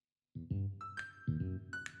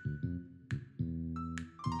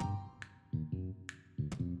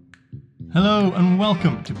Hello and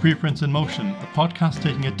welcome to Preprints in Motion, a podcast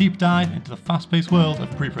taking a deep dive into the fast-paced world of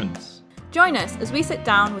preprints. Join us as we sit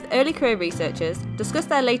down with early career researchers, discuss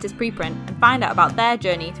their latest preprint, and find out about their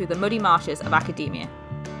journey through the muddy marshes of academia.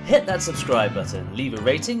 Hit that subscribe button, leave a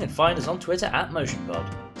rating, and find us on Twitter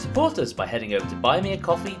 @MotionPod. Support us by heading over to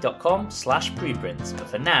buymeacoffee.com/preprints. But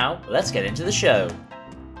for now, let's get into the show.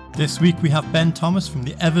 This week we have Ben Thomas from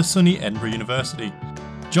the ever sunny Edinburgh University.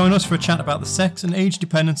 Join us for a chat about the sex and age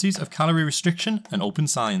dependencies of calorie restriction and open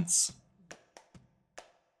science.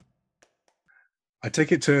 I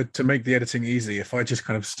take it to make the editing easy if I just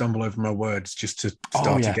kind of stumble over my words just to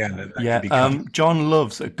start again. And John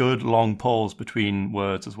loves a good long pause between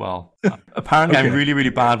words as well. Apparently I'm really, really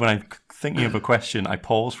bad when I'm thinking of a question. I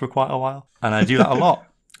pause for quite a while, and I do that a lot,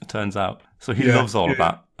 it turns out. So he loves all of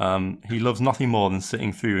that. He loves nothing more than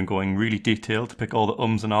sitting through and going really detailed to pick all the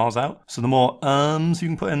ums and ahs out. So the more ums you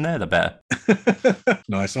can put in there, the better.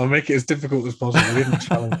 Nice. I'll make it as difficult as possible. Give him a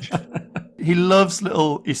challenge. He loves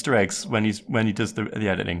little Easter eggs when he does the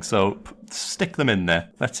editing. So stick them in there.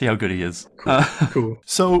 Let's see how good he is. Cool.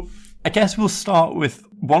 So I guess we'll start with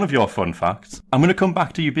one of your fun facts. I'm going to come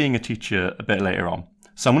back to you being a teacher a bit later on.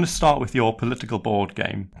 So I'm going to start with your political board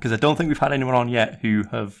game, because I don't think we've had anyone on yet who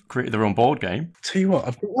have created their own board game. Tell you what,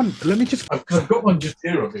 I've got one. I've got one just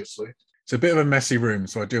here, obviously. It's a bit of a messy room,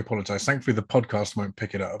 so I do apologise. Thankfully, the podcast won't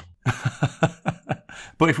pick it up.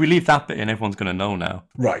 But if we leave that bit in, everyone's going to know now.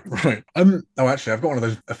 Right. Actually, I've got one of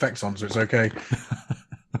those effects on, so it's okay.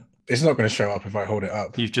 It's not going to show up if I hold it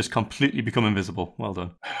up. You've just completely become invisible. Well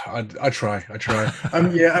done. I try. It's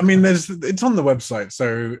on the website.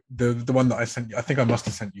 So the one that I sent you, I think I must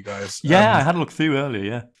have sent you guys. Yeah, I had a look through earlier,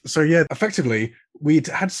 yeah. So yeah, effectively, we'd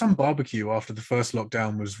had some barbecue after the first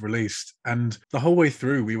lockdown was released. And the whole way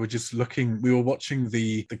through, we were watching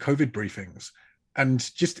the COVID briefings. And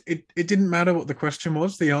just it didn't matter what the question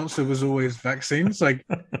was, the answer was always vaccines. And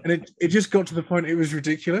it just got to the point it was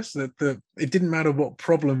ridiculous that it didn't matter what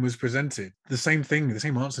problem was presented. The same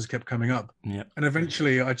answers kept coming up. Yeah. And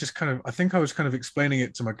eventually I think I was kind of explaining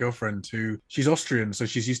it to my girlfriend she's Austrian, so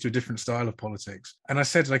she's used to a different style of politics. And I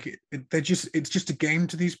said, it's just a game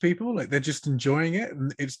to these people, like they're just enjoying it.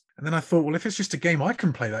 And then I thought, well, if it's just a game, I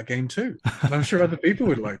can play that game too. And I'm sure other people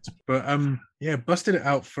would like to. But busted it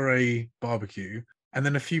out for a barbecue. And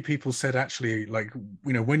then a few people said, actually,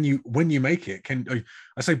 when you make it,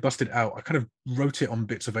 I say busted out, I kind of wrote it on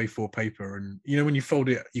bits of A4 paper. And, when you fold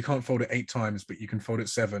it, you can't fold it 8 times, but you can fold it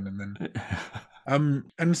 7. And then,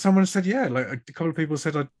 and someone said, a couple of people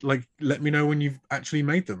said, let me know when you've actually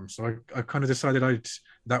made them. So I kind of decided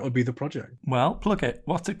that would be the project. Well, plug it.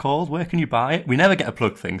 What's it called? Where can you buy it? We never get a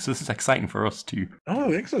plug thing, so this is exciting for us too.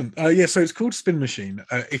 Oh, excellent. So it's called Spin Machine.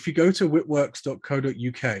 If you go to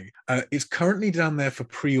witworks.co.uk, it's currently down there for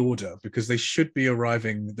pre-order because they should be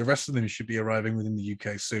arriving. The rest of them should be arriving within the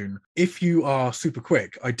UK soon. If you are super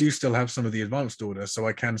quick, I do still have some of the advanced orders, so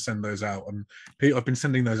I can send those out. I've been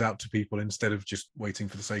sending those out to people instead of just waiting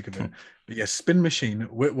for the sake of it. But yes, Spin Machine,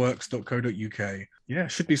 witworks.co.uk. Yeah,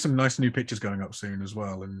 should be some nice new pictures going up soon as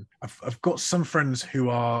well. And I've got some friends who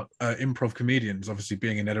are improv comedians. Obviously,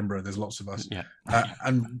 being in Edinburgh, there's lots of us. Yeah.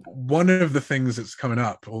 And one of the things that's coming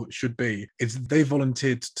up, or should be, is they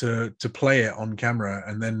volunteered to play it on camera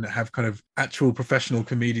and then have kind of actual professional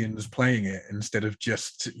comedians playing it instead of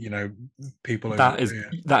just people. That is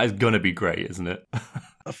going to be great, isn't it?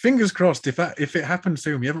 Fingers crossed. If it happens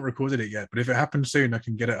soon, we haven't recorded it yet, but if it happens soon, I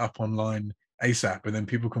can get it up online ASAP, and then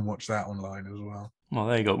people can watch that online as well. Well,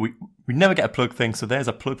 there you go. We never get a plug thing, so there's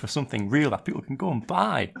a plug for something real that people can go and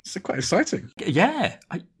buy. It's quite exciting. Yeah.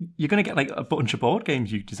 You're going to get a bunch of board games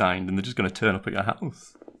you designed, and they're just going to turn up at your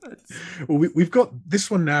house. Well, we've got this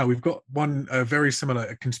one now. We've got one very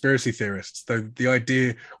similar, conspiracy theorists. Though the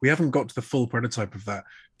idea, we haven't got to the full prototype of that.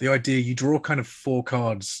 The idea, you draw kind of 4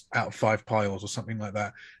 cards out of 5 piles or something like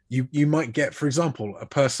that. You might get, for example, a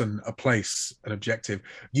person, a place, an objective.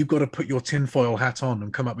 You've got to put your tinfoil hat on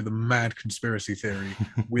and come up with a mad conspiracy theory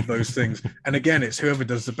with those things. And again, it's whoever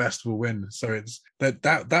does the best will win. So it's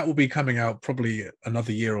that will be coming out probably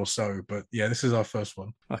another year or so. But yeah, this is our first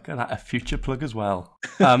one. Look at that, a future plug as well.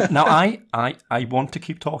 Now, I want to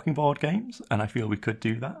keep talking board games, and I feel we could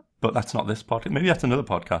do that. But that's not this podcast. Maybe that's another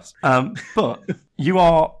podcast. But you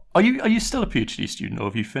are you still a PhD student, or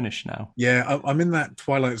have you finished now? Yeah, I'm in that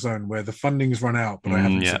twilight zone where the funding's run out, but I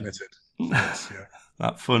haven't submitted. So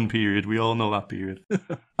That fun period. We all know that period.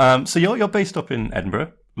 So you're based up in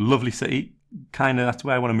Edinburgh, lovely city. Kind of that's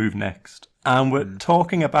where I want to move next. And we're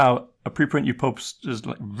talking about a preprint you posted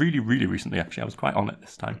really, really recently. Actually, I was quite on it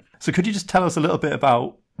this time. So could you just tell us a little bit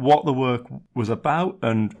about what the work was about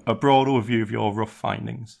and a broad overview of your rough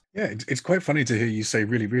findings. Yeah, it's quite funny to hear you say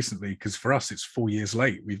really recently, because for us it's 4 years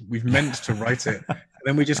late. We've meant to write it, and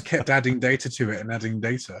then we just kept adding data to it and adding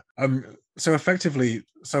data. So effectively,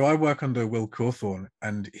 I work under Will Cawthorne,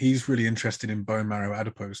 and he's really interested in bone marrow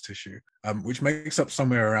adipose tissue, which makes up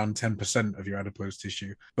somewhere around 10% of your adipose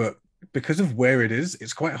tissue. But because of where it is,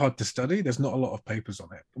 it's quite hard to study. There's not a lot of papers on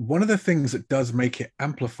it. One of the things that does make it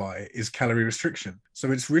amplify is calorie restriction.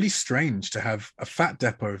 So it's really strange to have a fat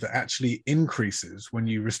depot that actually increases when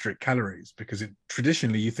you restrict calories, because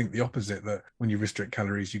traditionally you think the opposite, that when you restrict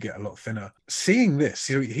calories, you get a lot thinner. Seeing this,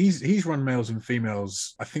 he's run males and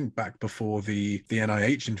females, I think back before the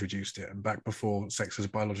NIH introduced it and back before sex as a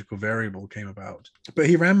biological variable came about. But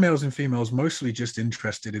he ran males and females mostly just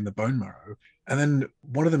interested in the bone marrow. And then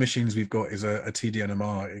one of the machines we've got is a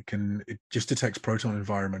TDNMR. It just detects proton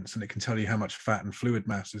environments, and it can tell you how much fat and fluid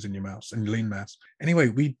mass is in your mouse and lean mass. Anyway,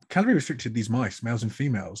 we calorie restricted these mice, males and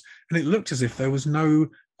females, and it looked as if there was no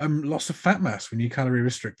loss of fat mass when you calorie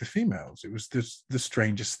restrict the females. It was the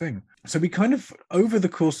strangest thing. So we kind of, over the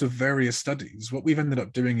course of various studies, what we've ended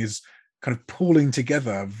up doing is kind of pooling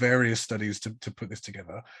together various studies to put this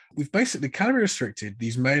together. We've basically calorie restricted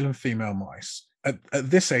these male and female mice. At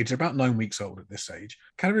this age, they're about 9 weeks old at this age,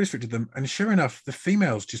 calorie restricted them, and sure enough, the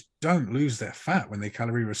females just don't lose their fat when they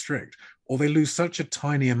calorie restrict, or they lose such a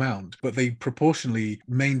tiny amount, but they proportionally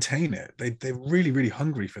maintain it. They're really, really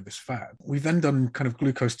hungry for this fat. We've then done kind of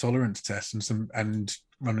glucose tolerance tests and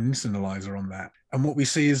run an insulin analyzer on that. And what we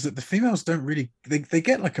see is that the females don't really, they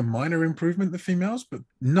get like a minor improvement, the females, but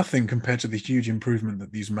nothing compared to the huge improvement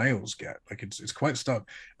that these males get. Like it's quite stark.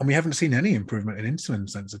 And we haven't seen any improvement in insulin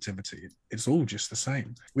sensitivity. It's all just the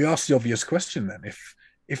same. We asked the obvious question then,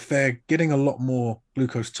 if they're getting a lot more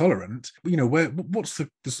glucose tolerant, what's the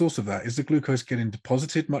source of that? Is the glucose getting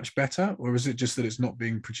deposited much better, or is it just that it's not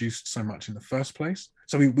being produced so much in the first place?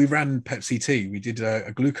 So we ran PET-CT. We did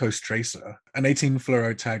a glucose tracer, an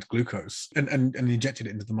 18-fluorotagged glucose, and injected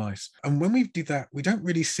it into the mice. And when we did that, we don't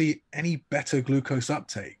really see any better glucose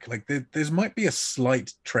uptake. Like there might be a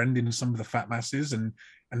slight trend in some of the fat masses, and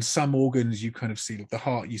some organs you kind of see, like the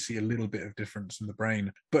heart, you see a little bit of difference in the brain,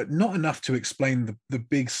 but not enough to explain the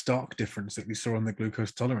big stark difference that we saw on the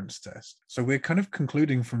glucose tolerance test. So we're kind of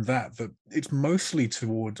concluding from that it's mostly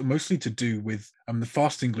to do with the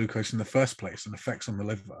fasting glucose in the first place and effects on the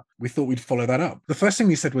liver. We thought we'd follow that up. The first thing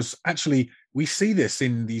we said was, actually, we see this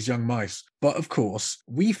in these young mice, but of course,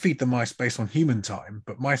 we feed the mice based on human time,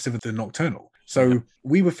 but mice are nocturnal. So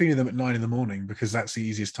we were feeding them at 9 a.m. because that's the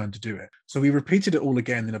easiest time to do it. So we repeated it all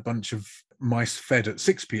again in a bunch of mice fed at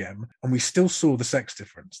 6 p.m. and we still saw the sex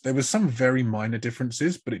difference. There was some very minor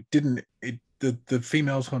differences, but the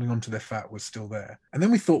females holding on to their fat was still there. And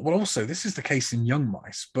then we thought, well, also, this is the case in young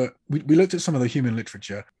mice, but we looked at some of the human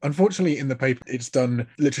literature. Unfortunately, in the paper, it's done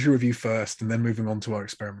literature review first and then moving on to our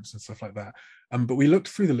experiments and stuff like that. But we looked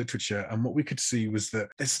through the literature, and what we could see was that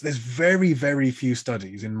there's very, very few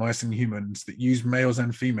studies in mice and humans that use males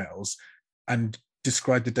and females and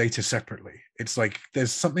describe the data separately. It's like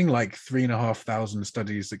there's something like 3,500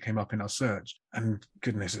 studies that came up in our search, and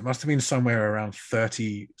goodness, it must have been somewhere around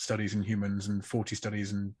 30 studies in humans and 40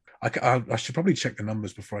 studies in I should probably check the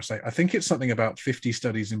numbers before I say. I think it's something about 50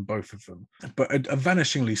 studies in both of them, but a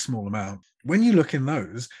vanishingly small amount. When you look in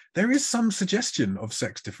those, there is some suggestion of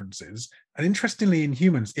sex differences. And interestingly, in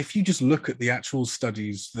humans, if you just look at the actual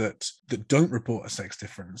studies that don't report a sex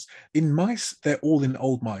difference, in mice, they're all in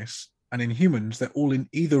old mice. And in humans, they're all in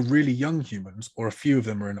either really young humans or a few of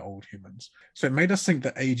them are in old humans. So it made us think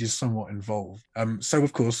that age is somewhat involved. So,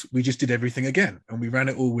 of course, we just did everything again. And we ran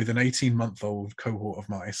it all with an 18-month-old cohort of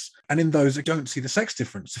mice. And in those, I don't see the sex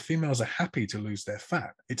difference. The females are happy to lose their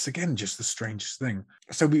fat. It's, again, just the strangest thing.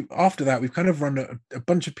 So after that, we've kind of run a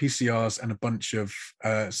bunch of PCRs and a bunch of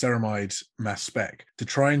ceramide mass spec to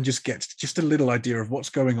try and just get just a little idea of what's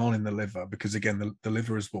going on in the liver. Because, again, the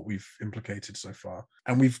liver is what we've implicated so far.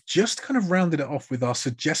 And we've just kind of rounded it off with our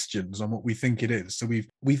suggestions on what we think it is. So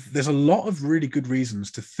there's a lot of really good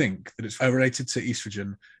reasons to think that it's related to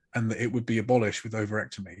estrogen and that it would be abolished with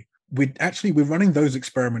ovarectomy. We're running those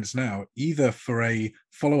experiments now, either for a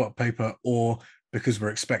follow-up paper or because we're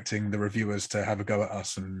expecting the reviewers to have a go at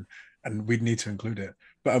us and we'd need to include it.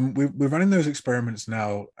 But we're running those experiments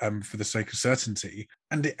now for the sake of certainty.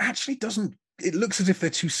 And it actually doesn't, it looks as if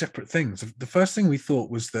they're two separate things. The first thing we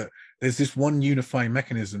thought was that there's this one unifying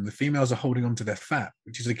mechanism. The females are holding on to their fat,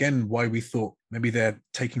 which is, again, why we thought maybe they're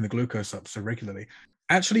taking the glucose up so regularly.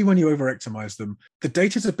 Actually, when you overectomize them, the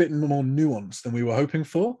data is a bit more nuanced than we were hoping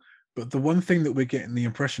for. But the one thing that we're getting the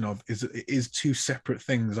impression of is that it is two separate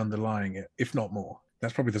things underlying it, if not more.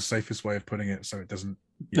 That's probably the safest way of putting it, so it doesn't.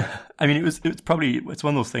 Yeah. I mean, it's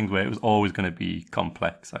one of those things where it was always going to be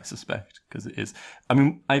complex, I suspect, because it is. I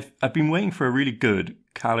mean, I've been waiting for a really good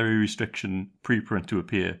calorie restriction preprint to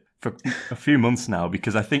appear for a few months now,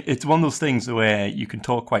 because I think it's one of those things where you can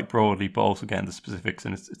talk quite broadly, but also get into specifics,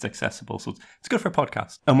 and it's accessible. So it's good for a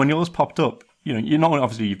podcast. And when yours popped up, you know, you're not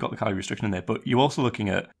obviously you've got the calorie restriction in there, but you're also looking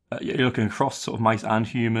at you're looking across sort of mice and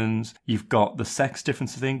humans. You've got the sex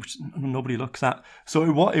difference thing, which nobody looks at. So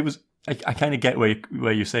it was. I kind of get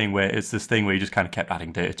where you're saying where it's this thing where you just kind of kept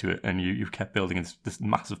adding data to it, and you've kept building this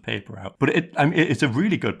massive paper out. But it's a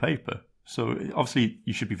really good paper. So obviously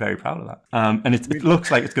you should be very proud of that. And it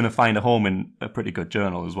looks like it's going to find a home in a pretty good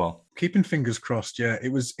journal as well. Keeping fingers crossed. Yeah,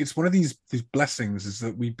 it's one of these blessings is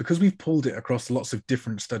that because we've pulled it across lots of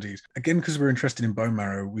different studies. Again, because we're interested in bone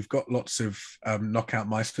marrow, we've got lots of knockout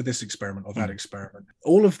mice for this experiment or that experiment.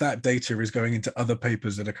 All of that data is going into other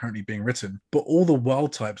papers that are currently being written, but all the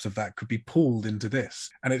wild types of that could be pulled into this.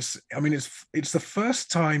 And it's the first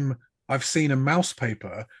time I've seen a mouse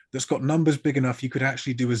paper that's got numbers big enough you could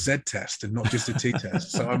actually do a Z test and not just a T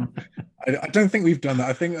test. So I don't think we've done that.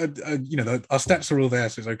 I think our stats are all there,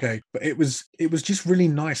 so it's okay. But it was just really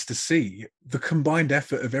nice to see the combined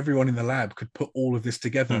effort of everyone in the lab could put all of this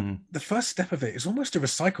together. The first step of it is almost a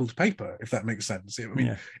recycled paper, if that makes sense.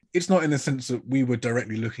 It's not in the sense that we were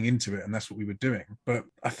directly looking into it and that's what we were doing. But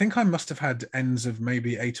I think I must have had ends of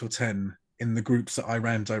maybe 8 or 10 in the groups that I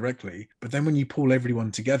ran directly. But then when you pull everyone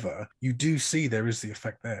together, you do see there is the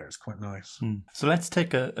effect there. It's quite nice. So let's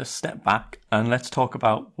take a step back and let's talk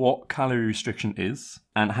about what calorie restriction is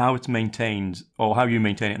and how it's maintained, or how you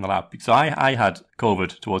maintain it in the lab. So I had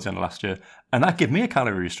COVID towards the end of last year, and that gave me a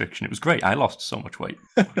calorie restriction. It was great. I lost so much weight.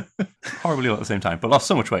 Horribly ill at the same time, but lost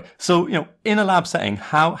so much weight. So, in a lab setting,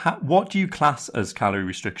 what do you class as calorie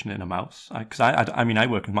restriction in a mouse? Because I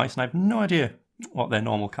work with mice and I have no idea what their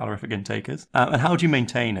normal calorific intake is, and how do you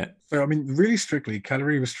maintain it? So, really strictly,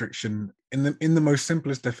 calorie restriction, in the most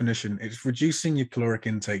simplest definition, it's reducing your caloric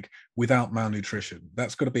intake without malnutrition.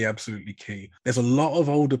 That's got to be absolutely key. There's a lot of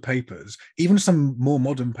older papers, even some more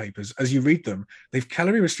modern papers, as you read them, they've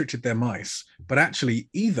calorie restricted their mice, but actually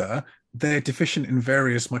either they're deficient in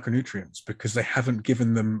various micronutrients because they haven't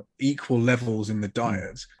given them equal levels in the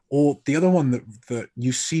diet, or the other one that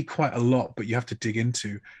you see quite a lot, but you have to dig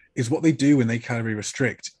into, is what they do when they calorie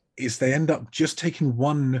restrict is they end up just taking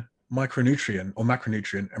one micronutrient or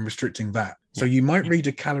macronutrient and restricting that. So you might read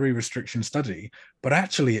a calorie restriction study, but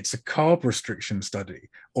actually it's a carb restriction study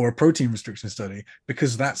or a protein restriction study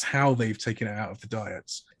because that's how they've taken it out of the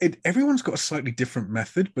diets. Everyone's got a slightly different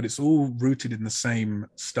method, but it's all rooted in the same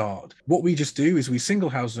start. What we just do is we single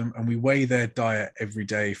house them and we weigh their diet every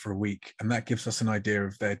day for a week, and that gives us an idea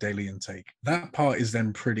of their daily intake. That part is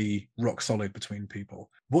then pretty rock solid between people.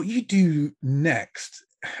 What you do next,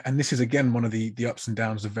 and this is again one of the ups and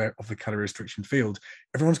downs of the calorie restriction field,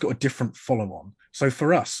 everyone's got a different follow-on. So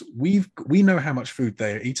for us, we know how much food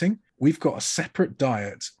they're eating. We've got a separate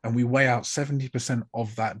diet and we weigh out 70%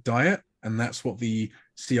 of that diet, and that's what the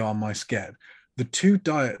CR mice get. The two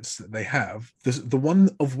diets that they have, the one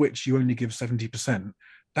of which you only give 70%,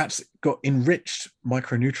 that's got enriched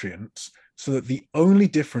micronutrients, so that the only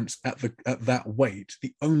difference at that weight,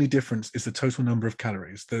 the only difference is the total number of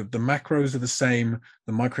calories. The macros are the same,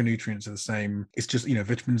 the micronutrients are the same. It's just,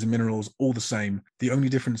 vitamins and minerals, all the same. The only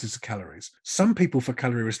difference is the calories. Some people, for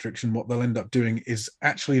calorie restriction, what they'll end up doing is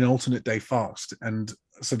actually an alternate day fast. And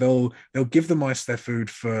so they'll give the mice their food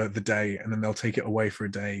for the day, and then they'll take it away for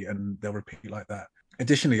a day, and they'll repeat like that.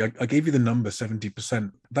 Additionally, I gave you the number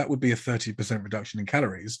 70%. That would be a 30% reduction in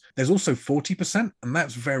calories. There's also 40%, and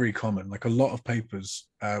that's very common. Like a lot of papers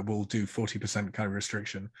will do 40% calorie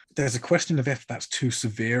restriction. There's a question of if that's too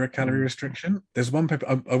severe a calorie restriction. There's one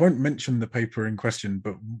paper, I won't mention the paper in question,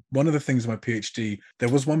 but one of the things in my PhD, there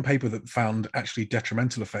was one paper that found actually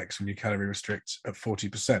detrimental effects when you calorie restrict at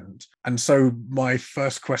 40%. And so my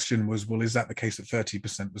first question was, well, is that the case at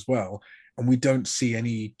 30% as well? And we don't see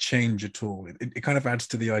any change at all. It kind of adds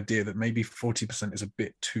to the idea that maybe 40% is a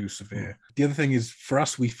bit too severe. The other thing is, for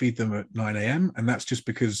us, we feed them at 9 a.m. And that's just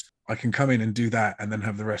because I can come in and do that and then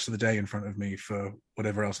have the rest of the day in front of me for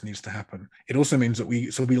whatever else needs to happen. It also means that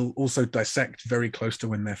we'll also dissect very close to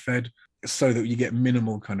when they're fed, so that you get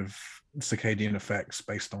minimal kind of circadian effects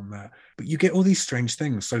based on that. But you get all these strange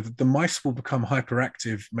things. So that the mice will become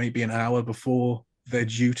hyperactive maybe an hour before they're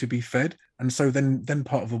due to be fed. And so then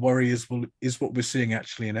part of the worry is, well, is what we're seeing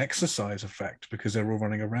actually an exercise effect because they're all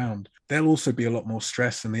running around? There'll also be a lot more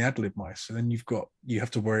stress in the ad lib mice. So then you have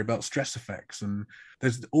to worry about stress effects, and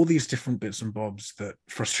there's all these different bits and bobs that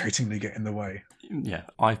frustratingly get in the way. Yeah,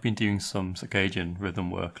 I've been doing some circadian rhythm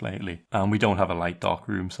work lately, and we don't have a light dark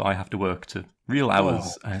room, so I have to work to real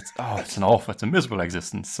hours. Oh. And it's a miserable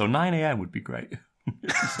existence. So 9 a.m. would be great.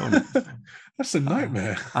 That's a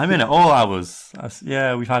nightmare. I'm in at all hours.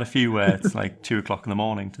 We've had a few where it's like 2 o'clock in the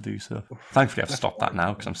morning to do so. Thankfully, I've stopped that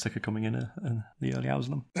now because I'm sick of coming in the early hours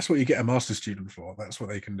of them. That's what you get a master's student for. That's what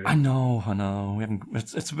they can do. I know. We haven't.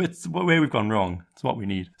 It's where we've gone wrong. It's what we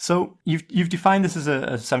need. So you've defined this as a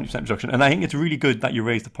 70% reduction, and I think it's really good that you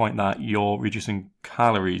raised the point that you're reducing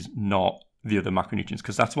calories, not the other macronutrients,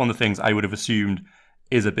 because that's one of the things I would have assumed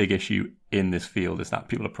is a big issue in this field, is that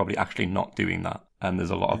people are probably actually not doing that, and there's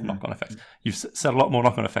a lot of knock-on effects. You've said a lot more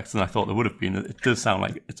knock-on effects than I thought there would have been. It does sound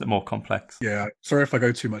like it's a more complex. Yeah, sorry if I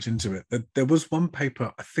go too much into it. There was one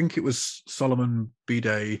paper, I think it was Solomon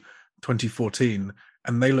Bidet 2014,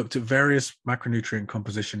 and they looked at various macronutrient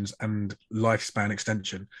compositions and lifespan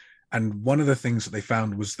extension. And one of the things that they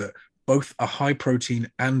found was that both a high protein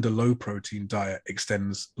and a low protein diet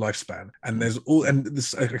extends lifespan. And there's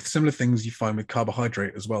similar things you find with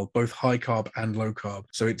carbohydrate as well, both high carb and low carb.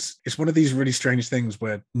 So it's one of these really strange things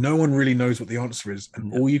where no one really knows what the answer is,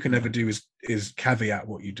 and all you can ever do is caveat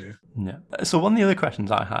what you do. Yeah. So one of the other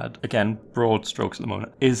questions I had, again, broad strokes at the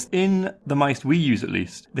moment, is in the mice we use at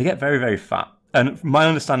least, they get very, very fat. And my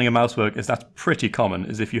understanding of mouse work is that's pretty common,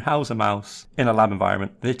 is if you house a mouse in a lab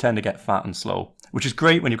environment, they tend to get fat and slow, which is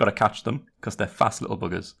great when you've got to catch them because they're fast little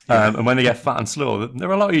buggers. And when they get fat and slow, they're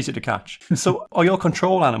a lot easier to catch. So are your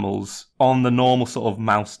control animals on the normal sort of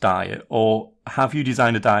mouse diet, or have you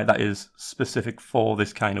designed a diet that is specific for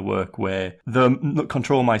this kind of work where the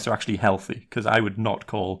control mice are actually healthy? Because I would not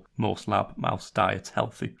call most lab mouse diets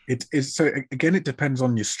healthy. It is. So again, it depends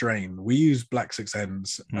on your strain. We use Black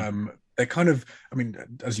 6Ns. They're kind of, I mean,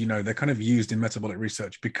 as you know, they're kind of used in metabolic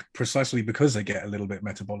research precisely because they get a little bit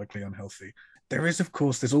metabolically unhealthy.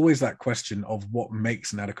 There's always that question of what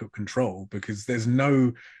makes an adequate control, because there's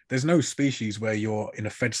no species where you're in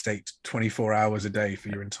a fed state 24 hours a day for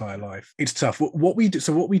your entire life. It's tough. What we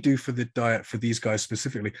do for the diet for these guys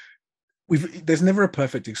specifically, there's never a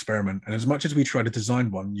perfect experiment, and as much as we try to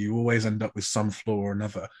design one, you always end up with some flaw or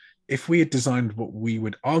another. If we had designed what we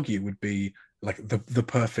would argue would be like the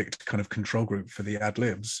perfect kind of control group for the ad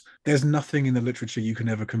libs, there's nothing in the literature you can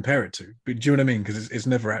ever compare it to. But do you know what I mean? Because it's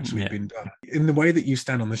never actually been done. In the way that you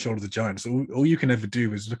stand on the shoulders of giants, all you can ever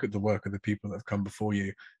do is look at the work of the people that have come before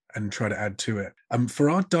you and try to add to it. For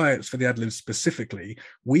our diets for the ad libs specifically,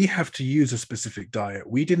 we have to use a specific diet.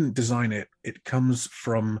 We didn't design it. It comes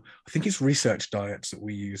from, I think it's research diets that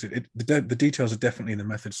we use. The details are definitely in the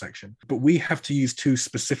method section, but we have to use 2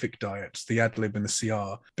 specific diets, the ad lib and the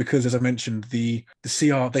CR, because as I mentioned, the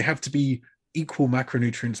CR, they have to be equal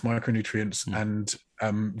macronutrients, micronutrients, and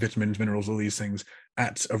vitamins, minerals, all these things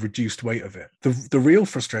at a reduced weight of it. The real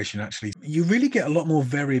frustration, actually, you really get a lot more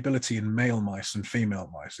variability in male mice and female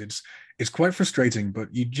mice. It's quite frustrating,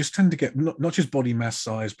 but you just tend to get not just body mass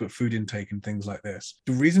size, but food intake and things like this.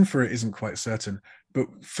 The reason for it isn't quite certain, but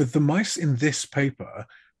for the mice in this paper,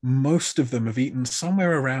 most of them have eaten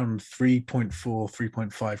somewhere around 3.4,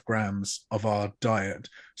 3.5 grams of our diet.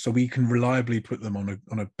 So we can reliably put them on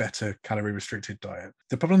a better calorie restricted diet.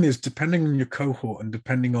 The problem is, depending on your cohort and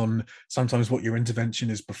depending on sometimes what your intervention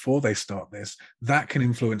is before they start this, that can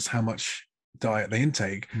influence how much diet they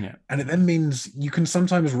intake. And it then means you can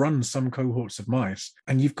sometimes run some cohorts of mice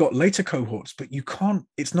and you've got later cohorts, but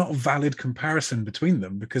it's not a valid comparison between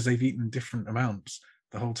them because they've eaten different amounts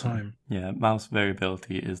the whole time. Yeah, mouse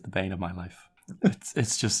variability is the bane of my life.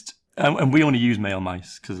 It's just, and we only use male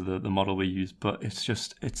mice because of the model we use, but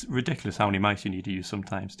it's ridiculous how many mice you need to use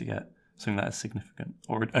sometimes to get something that is significant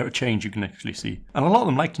or a change you can actually see. And a lot of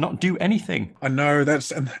them like to not do anything. I know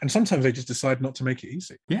and sometimes they just decide not to make it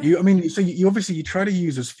easy. Yeah. You obviously try to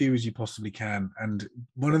use as few as you possibly can, and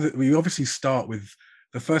we obviously start with.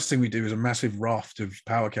 The first thing we do is a massive raft of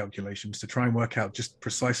power calculations to try and work out just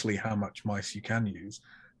precisely how much mice you can use,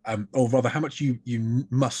 or rather how much you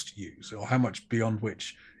must use, or how much beyond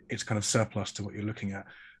which it's kind of surplus to what you're looking at.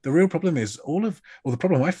 The real problem is the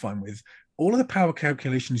problem I find with all of the power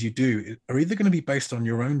calculations you do are either going to be based on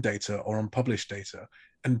your own data or on published data,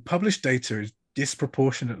 and published data is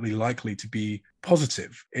disproportionately likely to be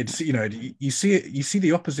positive. It's, you see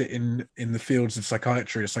the opposite in the fields of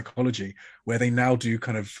psychiatry or psychology, where they now do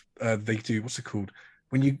kind of they do, what's it called,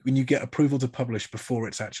 when you get approval to publish before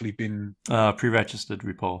it's actually been pre-registered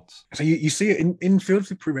reports. So you see it in fields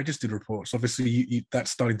with pre-registered reports. Obviously,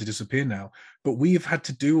 that's starting to disappear now. But we've had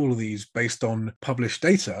to do all of these based on published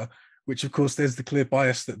data, which of course there's the clear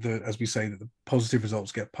bias that as we say, that the positive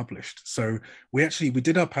results get published. So we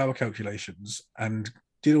did our power calculations and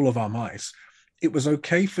did all of our mice. It was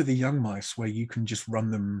okay for the young mice where you can just run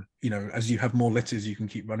them, as you have more litters, you can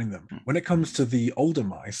keep running them. When it comes to the older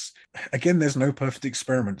mice, again, there's no perfect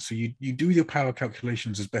experiment. So you do your power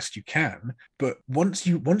calculations as best you can. But once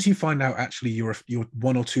you find out actually you're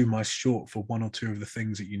one or two mice short for one or two of the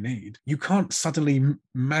things that you need, you can't suddenly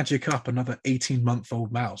magic up another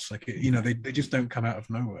 18-month-old mouse. Like, they just don't come out of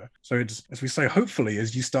nowhere. So it's, as we say, hopefully,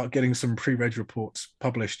 as you start getting some pre-reg reports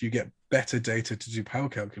published, you get better data to do power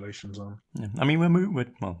calculations on. Yeah. I mean, we're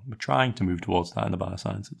trying to move towards that in the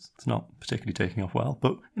biosciences. It's not particularly taking off well,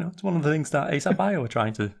 but it's one of the things that ASAP Bio are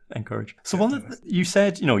trying to encourage. So you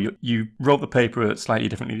said, you wrote the paper slightly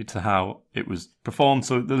differently to how it was performed.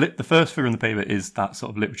 So the first figure in the paper is that sort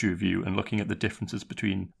of literature review and looking at the differences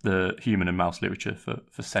between the human and mouse literature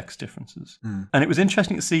for sex differences. And it was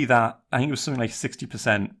interesting to see that I think it was something like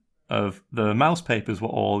 60% of the mouse papers were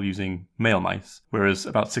all using male mice, whereas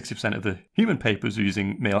about 60% of the human papers were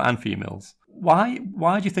using male and females. Why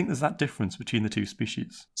do you think there's that difference between the two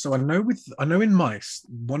species? So I know in mice,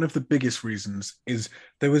 one of the biggest reasons is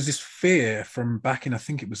there was this fear from back in, I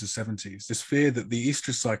think it was the 70s, this fear that the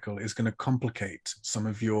estrous cycle is going to complicate some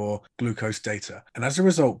of your glucose data. And as a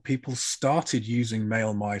result, people started using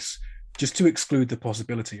male mice just to exclude the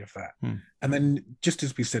possibility of that. And then, just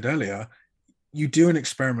as we said earlier, you do an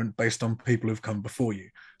experiment based on people who've come before you.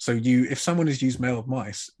 So if someone has used male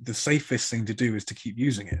mice, the safest thing to do is to keep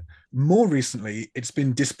using it. More recently, it's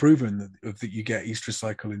been disproven that you get estrous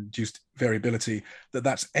cycle induced variability,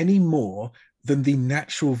 that's any more than the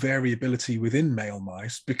natural variability within male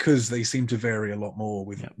mice, because they seem to vary a lot more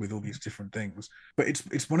with all these different things. But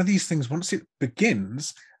it's one of these things, once it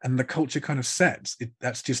begins and the culture kind of sets,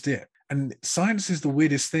 that's just it. And science is the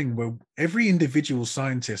weirdest thing, where every individual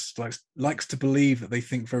scientist likes to believe that they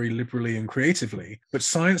think very liberally and creatively, but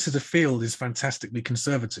science as a field is fantastically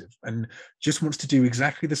conservative and just wants to do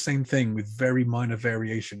exactly the same thing with very minor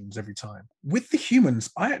variations every time. With the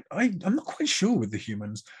humans, I'm not quite sure with the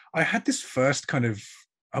humans. I had this first kind of,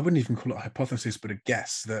 I wouldn't even call it a hypothesis, but a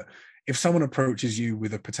guess that if someone approaches you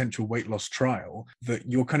with a potential weight loss trial, that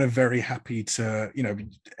you're kind of very happy to,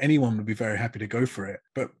 anyone would be very happy to go for it.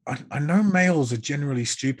 But I know males are generally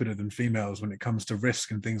stupider than females when it comes to risk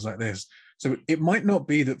and things like this. So it might not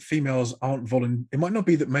be that females aren't it might not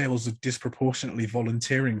be that males are disproportionately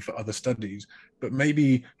volunteering for other studies, but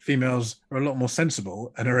maybe females are a lot more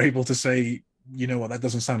sensible and are able to say, you know what, that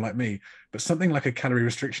doesn't sound like me. But something like a calorie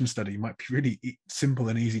restriction study might be really simple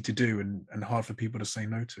and easy to do and hard for people to say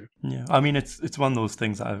no to. Yeah, I mean, it's one of those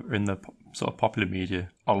things that are in the sort of popular media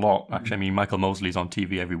a lot. Actually, I mean, Michael Mosley's on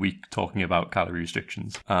TV every week talking about calorie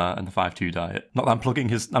restrictions and the 5-2 diet. Not that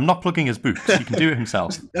I'm not plugging his books. He can do it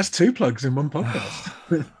himself. That's 2 plugs in one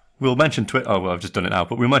podcast. We'll mention Twitter. Oh, well, I've just done it now,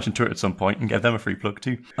 but we'll mention Twitter at some point and give them a free plug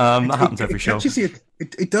too. That happens every show.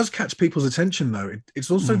 It does catch people's attention, though.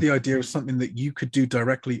 It's also the idea of something that you could do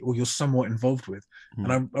directly or you're somewhat involved with.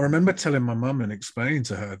 And I remember telling my mum and explaining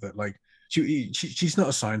to her that, like, she's not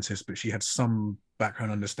a scientist, but she had some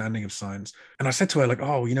background understanding of science. And I said to her, like,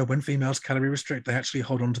 oh, when females calorie restrict, they actually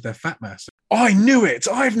hold on to their fat mass. I knew it.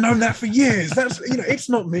 I've known that for years. That's, it's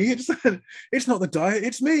not me. It's not the diet.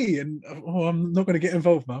 It's me. And I'm not going to get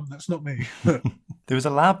involved, Mum. That's not me. There was a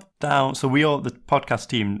lab down. So the podcast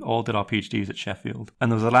team all did our PhDs at Sheffield.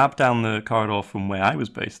 And there was a lab down the corridor from where I was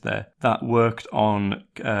based there that worked on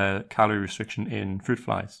calorie restriction in fruit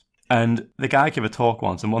flies. And the guy gave a talk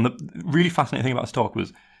once. And the really fascinating thing about this talk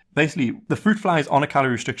was basically the fruit flies on a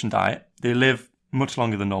calorie restriction diet, they live much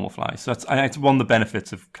longer than normal flies. So it's one of the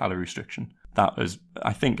benefits of calorie restriction. That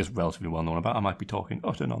I think is relatively well known about. I might be talking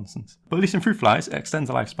utter nonsense. But at least in fruit flies, it extends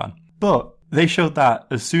the lifespan. But they showed that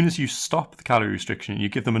as soon as you stop the calorie restriction and you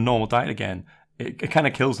give them a normal diet again, it kind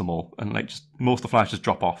of kills them all. And most of the flies just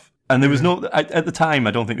drop off. And there was at the time,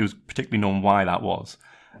 I don't think it was particularly known why that was.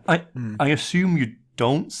 I assume you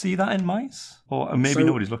don't see that in mice, or maybe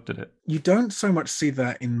nobody's looked at it. You don't so much see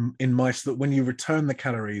that in mice, that when you return the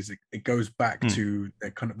calories, it goes back to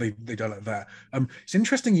they do like that. It's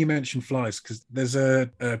interesting you mentioned flies, because there's a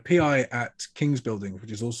PI at King's Building,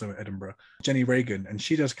 which is also at Edinburgh, Jenny Reagan, and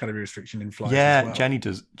she does calorie restriction in flies. Yeah, as well. Jenny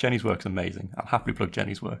does. Jenny's work's amazing. I'll happily plug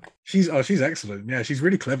Jenny's work. She's excellent. Yeah, she's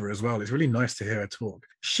really clever as well. It's really nice to hear her talk.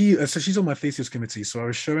 So she's on my thesis committee, so I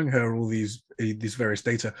was showing her all these various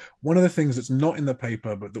data. One of the things that's not in the paper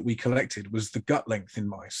paper, but that we collected, was the gut length in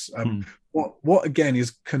mice. What again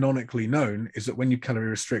is canonically known is that when you calorie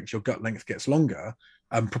restrict, your gut length gets longer,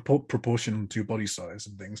 proportional to your body size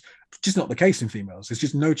and things. It's just not the case in females. There's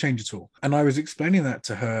just no change at all. And I was explaining that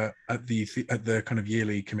to her at the kind of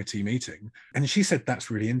yearly committee meeting, and she said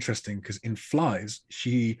that's really interesting because in flies,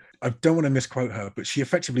 I don't want to misquote her, but she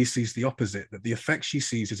effectively sees the opposite, that the effect she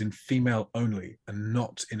sees is in female only and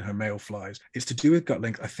not in her male flies. It's to do with gut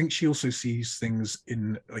length. I think she also sees things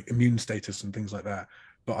in like immune status and things like that.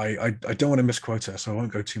 But I don't want to misquote her, so I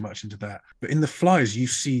won't go too much into that. But in the flies, you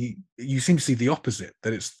seem to see the opposite,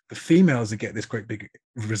 that it's the females that get this great big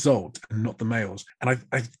result and not the males. And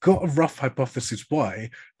I've got a rough hypothesis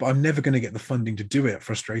why, but I'm never going to get the funding to do it,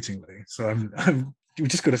 frustratingly. So we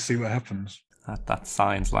just got to see what happens. That's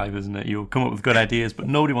science life, isn't it? You'll come up with good ideas, but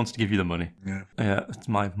nobody wants to give you the money. Yeah, it's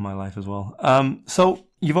my life as well. So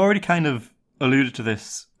you've already kind of alluded to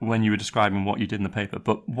this when you were describing what you did in the paper,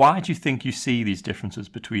 but why do you think you see these differences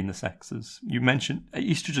between the sexes? You mentioned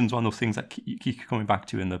estrogen's one of those things that you keep coming back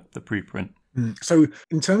to in the preprint. So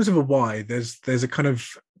in terms of a why, there's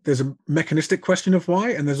a mechanistic question of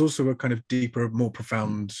why, and there's also a kind of deeper, more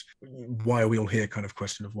profound why are we all here kind of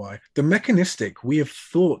question of why. The mechanistic, we have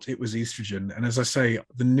thought it was estrogen, and as I say,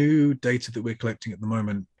 the new data that we're collecting at the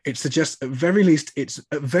moment, it suggests at very least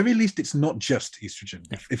it's not just estrogen,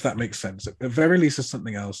 if that makes sense. At very least it's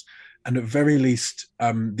something else, and at very least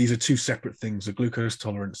these are two separate things: the glucose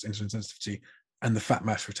tolerance, insulin sensitivity, and the fat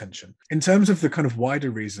mass retention. In terms of the kind of wider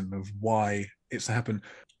reason of why it's happened,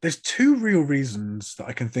 there's two real reasons that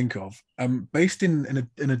I can think of. Based in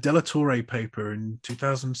a Della Torre paper in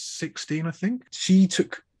 2016, I think. She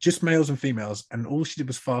took just males and females, and all she did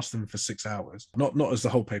was fast them for 6 hours. Not as the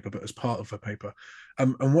whole paper, but as part of her paper.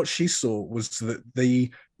 And what she saw was that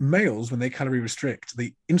the males, when they calorie restrict,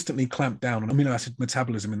 they instantly clamp down on amino acid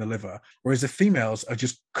metabolism in the liver, whereas the females are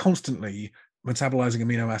just constantly metabolizing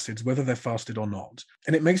amino acids, whether they're fasted or not.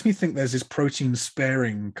 And it makes me think there's this protein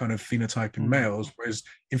sparing kind of phenotype in males, whereas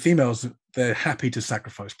in females, they're happy to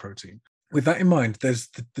sacrifice protein. With that in mind, there's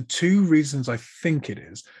the two reasons I think it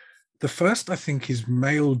is. The first, I think, is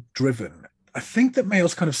male driven. I think that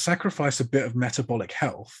males kind of sacrifice a bit of metabolic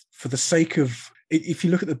health for the sake of, if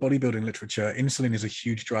you look at the bodybuilding literature, insulin is a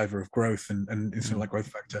huge driver of growth and insulin like growth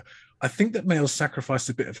factor. I think that males sacrifice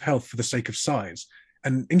a bit of health for the sake of size.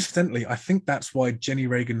 And incidentally, I think that's why Jenny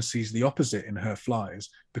Reagan sees the opposite in her flies,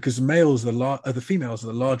 because the females are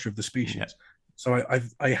the larger of the species. Yeah. So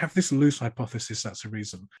I have this loose hypothesis that's a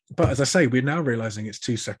reason. But as I say, we're now realizing it's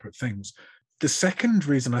two separate things. The second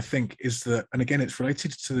reason I think is that, and again, it's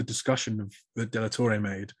related to the discussion that Della Torre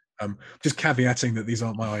made, just caveating that these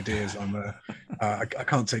aren't my ideas. I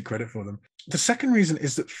can't take credit for them. The second reason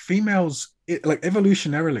is that females, like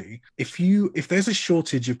evolutionarily, if there's a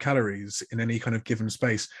shortage of calories in any kind of given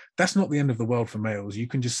space, that's not the end of the world for males. You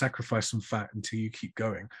can just sacrifice some fat until you keep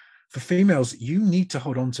going. For females, you need to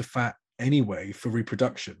hold on to fat anyway for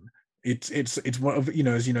reproduction. It's one of,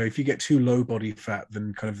 as you know, if you get too low body fat,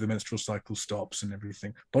 then kind of the menstrual cycle stops and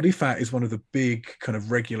everything. Body fat is one of the big kind of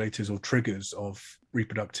regulators or triggers of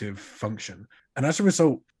reproductive function. And as a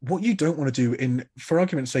result, what you don't want to do for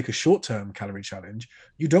argument's sake, a short-term calorie challenge,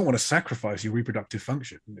 you don't want to sacrifice your reproductive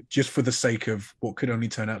function just for the sake of what could only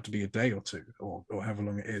turn out to be a day or two or however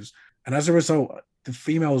long it is. And as a result, the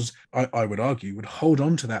females, I would argue, would hold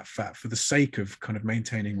on to that fat for the sake of kind of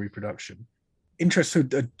maintaining reproduction. So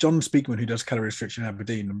John Speakman, who does calorie restriction in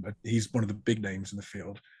Aberdeen, he's one of the big names in the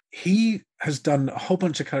field. He has done a whole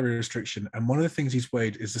bunch of calorie restriction, and one of the things he's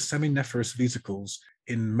weighed is the seminiferous vesicles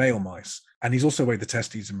in male mice, and he's also weighed the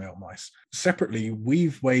testes in male mice. Separately,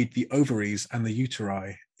 we've weighed the ovaries and the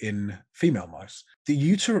uteri in female mice.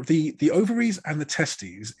 The ovaries and the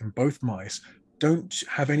testes in both mice don't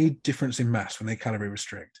have any difference in mass when they calorie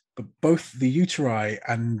restrict, but both the uteri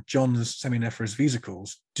and John's seminiferous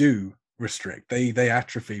vesicles do restrict. They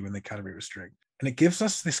atrophy when they calorie restrict. And it gives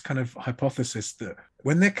us this kind of hypothesis that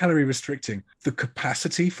when they're calorie restricting, the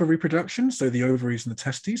capacity for reproduction, so the ovaries and the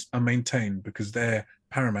testes, are maintained because they're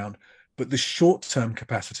paramount. But the short-term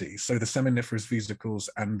capacity, so the seminiferous vesicles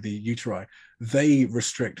and the uteri, they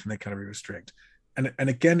restrict when they calorie restrict. And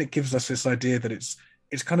again, it gives us this idea that it's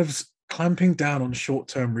kind of clamping down on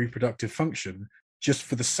short-term reproductive function just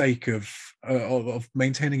for the sake of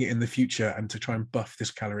maintaining it in the future and to try and buff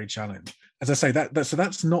this calorie challenge. As I say, so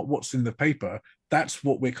that's not what's in the paper. That's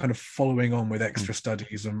what we're kind of following on with extra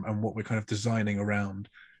studies and what we're kind of designing around.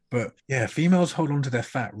 But yeah, females hold on to their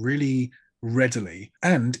fat really readily.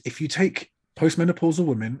 And if you take postmenopausal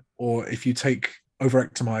women, or if you take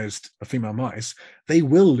overactomized female mice, they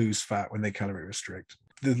will lose fat when they calorie restrict.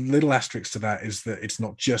 the little asterisk to that is that it's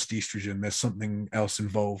not just estrogen. There's something else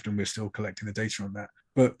involved, and we're still collecting the data on that.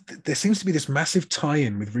 But there seems to be this massive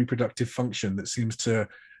tie-in with reproductive function that seems to,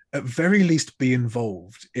 at very least, be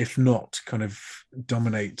involved, if not kind of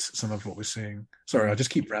dominate some of what we're seeing. Sorry, I just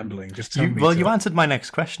keep rambling. Just tell me. Well, you answered my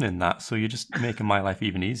next question in that, so you're just making my life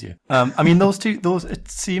even easier. I mean, those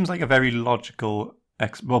it seems like a very logical.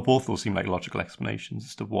 Well, both of those seem like logical explanations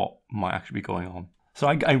as to what might actually be going on.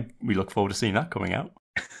 So we look forward to seeing that coming out.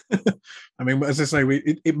 I mean, as I say,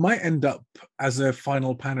 it might end up as a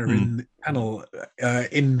final panel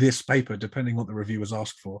in this paper, depending what the reviewers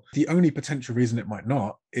ask for. The only potential reason it might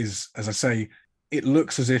not is, as I say, it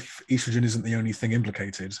looks as if estrogen isn't the only thing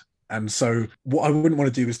implicated. And so what I wouldn't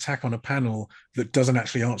want to do is tack on a panel that doesn't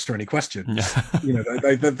actually answer any questions. Yeah.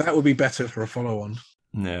 That would be better for a follow-on.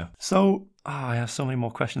 Yeah. So I have so many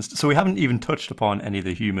more questions. So we haven't even touched upon any of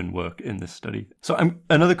the human work in this study. So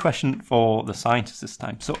another question for the scientists this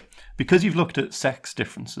time. So because you've looked at sex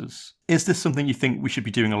differences, is this something you think we should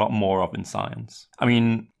be doing a lot more of in science? I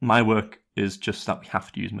mean, my work is just that we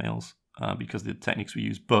have to use males because of the techniques we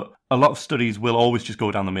use. But a lot of studies will always just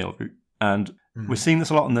go down the male route. And we're seeing this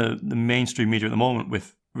a lot in the mainstream media at the moment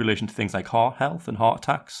with relation to things like heart health and heart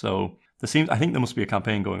attacks. So I think there must be a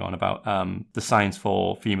campaign going on about the science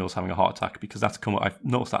for females having a heart attack, because that's come up. I've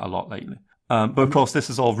noticed that a lot lately. But of course,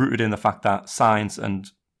 this is all rooted in the fact that science and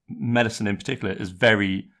medicine in particular is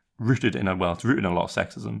very rooted in a lot of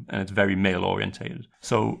sexism, and it's very male orientated.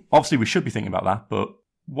 So obviously we should be thinking about that, but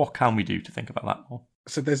what can we do to think about that more?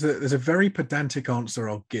 So there's a very pedantic answer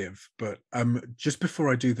I'll give, but just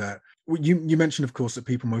before I do that, you mentioned, of course, that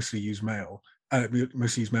people mostly use males,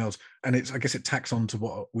 and I guess it tacks on to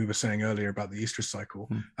what we were saying earlier about the estrous cycle.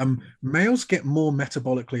 Males get more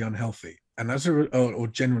metabolically unhealthy, and or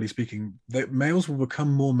generally speaking, males will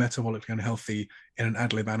become more metabolically unhealthy in an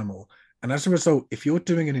ad lib animal. And as a result, if you're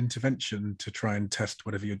doing an intervention to try and test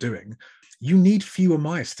whatever you're doing, you need fewer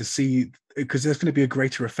mice to see, because there's going to be a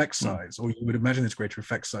greater effect size, or you would imagine there's greater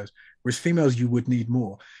effect size. Whereas females, you would need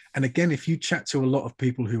more. And again, if you chat to a lot of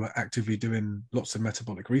people who are actively doing lots of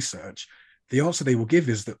metabolic research, the answer they will give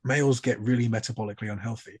is that males get really metabolically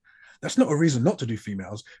unhealthy. That's not a reason not to do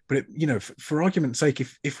females, but for argument's sake,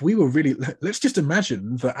 if we were really, let's just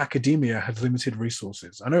imagine that academia had limited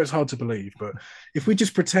resources. I know it's hard to believe, but if we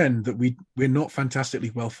just pretend that we're not fantastically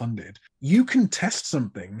well funded, you can test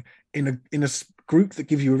something in a group that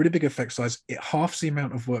gives you a really big effect size, it halves the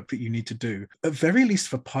amount of work that you need to do. At very least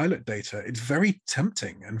for pilot data, it's very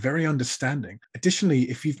tempting and very understanding. Additionally,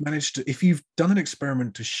 if you've done an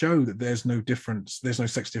experiment to show that there's no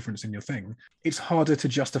sex difference in your thing, it's harder to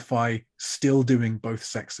justify still doing both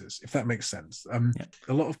sexes, if that makes sense.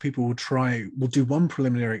 A lot of people will do one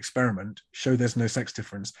preliminary experiment, show there's no sex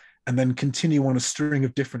difference, and then continue on a string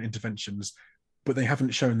of different interventions, but they haven't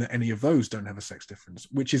shown that any of those don't have a sex difference,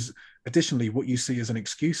 which is additionally what you see as an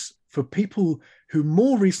excuse for people who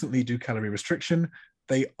more recently do calorie restriction.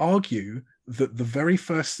 They argue that the very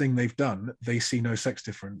first thing they've done, they see no sex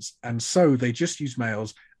difference. And so they just use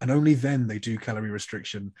males, and only then they do calorie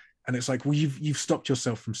restriction. And it's like, well, you've stopped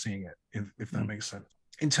yourself from seeing it, if that makes sense.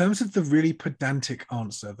 In terms of the really pedantic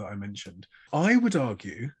answer that I mentioned, I would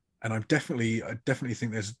argue, and I definitely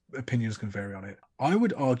think there's opinions can vary on it. I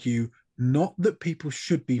would argue not that people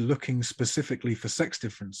should be looking specifically for sex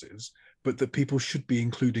differences, but that people should be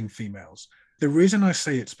including females. The reason I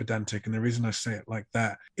say it's pedantic, and the reason I say it like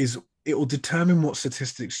that, is it will determine what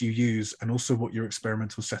statistics you use and also what your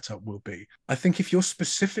experimental setup will be. I think if you're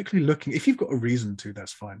specifically looking, if you've got a reason to,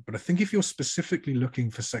 that's fine. But I think if you're specifically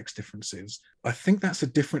looking for sex differences, I think that's a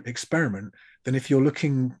different experiment than if you're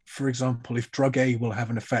looking, for example, if drug A will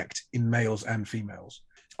have an effect in males and females.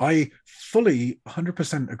 I fully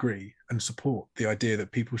 100% agree and support the idea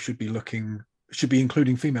that people should be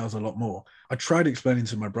including females a lot more. I tried explaining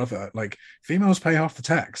to my brother, like, females pay half the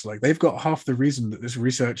tax. Like, they've got half the reason that this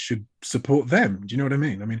research should support them. Do you know what I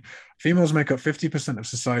mean? I mean, females make up 50% of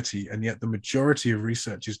society, and yet the majority of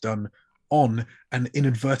research is done on and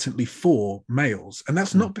inadvertently for males. And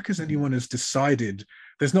that's not because anyone has decided.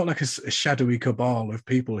 There's not like a shadowy cabal of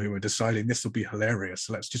people who are deciding this will be hilarious,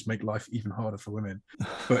 so let's just make life even harder for women.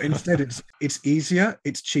 But instead, it's easier,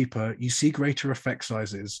 it's cheaper, you see greater effect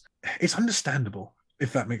sizes. It's understandable,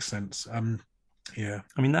 if that makes sense. Yeah.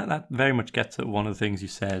 I mean, that very much gets at one of the things you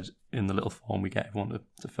said in the little form we get everyone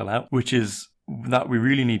to fill out, which is that we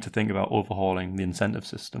really need to think about overhauling the incentive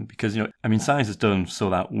system, because, science is done so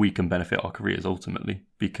that we can benefit our careers ultimately,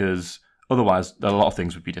 because otherwise, a lot of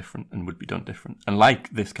things would be different and would be done different. And like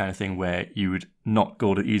this kind of thing where you would not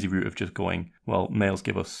go the easy route of just going, well, males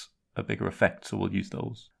give us a bigger effect, so we'll use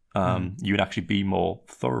those. You would actually be more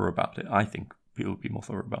thorough about it, I think, people would be more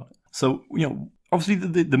thorough about it. So, obviously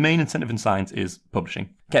the main incentive in science is publishing.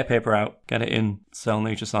 Get a paper out, get it in Cell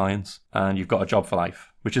Nature Science, and you've got a job for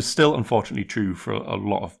life, which is still unfortunately true for a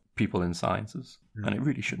lot of people in sciences. And it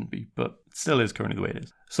really shouldn't be, but it still is currently the way it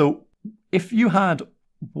is. So if you had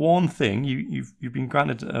one thing, you've been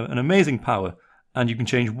granted an amazing power, and you can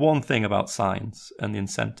change one thing about science and the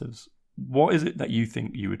incentives, what is it that you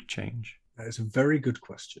think you would change? That is a very good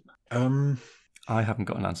question. I haven't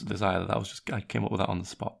got an answer to this either. I came up with that on the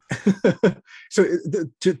spot. So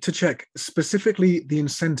to check, specifically the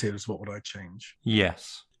incentives, what would I change?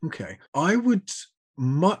 Yes. Okay. I would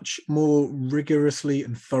much more rigorously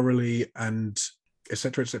and thoroughly and et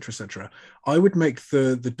cetera, et cetera, et cetera. I would make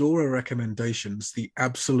the DORA recommendations the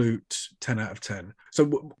absolute 10 out of 10.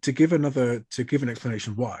 So to give an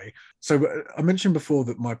explanation why. So I mentioned before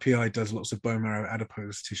that my PI does lots of bone marrow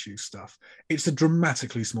adipose tissue stuff. It's a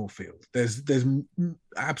dramatically small field. There's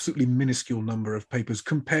absolutely minuscule number of papers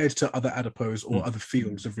compared to other adipose or other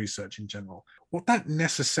fields of research in general. What that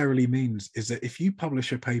necessarily means is that if you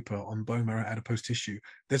publish a paper on bone marrow adipose tissue,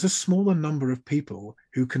 there's a smaller number of people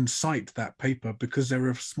who can cite that paper because there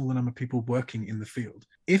are a smaller number of people working in the field.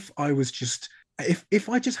 If I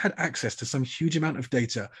just had access to some huge amount of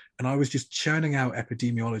data and I was just churning out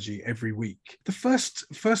epidemiology every week, the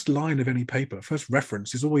first line of any paper, first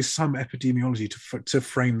reference is always some epidemiology to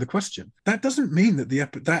frame the question. That doesn't mean that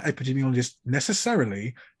that epidemiologist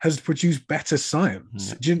necessarily has produced better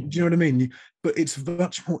science. Do you know what I mean? But it's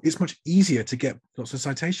much easier to get lots of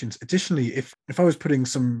citations. Additionally, if I was putting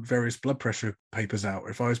some various blood pressure papers out,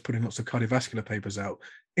 if I was putting lots of cardiovascular papers out,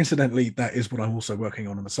 incidentally, that is what I'm also working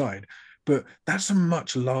on the side. But that's a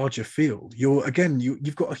much larger field.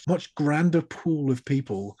 You've got a much grander pool of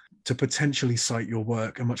people to potentially cite your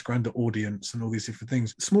work, a much grander audience and all these different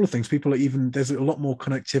things. Smaller things, there's a lot more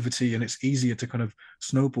connectivity and it's easier to kind of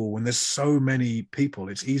snowball. When there's so many people,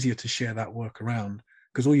 it's easier to share that work around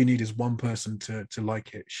because all you need is one person to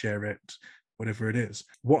like it, share it, whatever it is.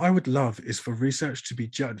 What I would love is for research to be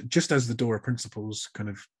judged, just as the DORA principles kind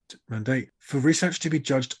of mandate, for research to be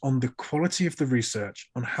judged on the quality of the research,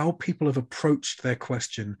 on how people have approached their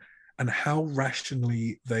question and how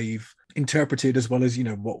rationally they've interpreted, as well as,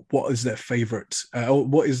 what is their favorite, or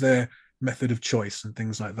what is their method of choice and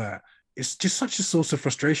things like that. It's just such a source of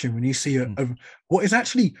frustration when you see what is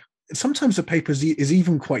actually, sometimes the paper is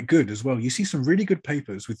even quite good as well. You see some really good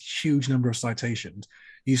papers with huge number of citations.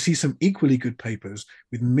 You see some equally good papers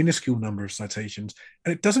with minuscule number of citations,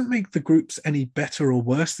 and it doesn't make the groups any better or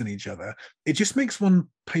worse than each other. It just makes one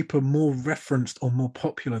paper more referenced or more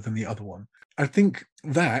popular than the other one. I think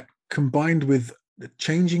that, combined with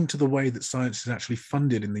changing to the way that science is actually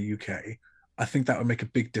funded in the UK, I think that would make a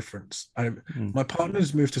big difference. My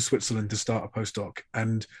partners moved to Switzerland to start a postdoc,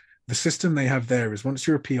 and the system they have there is once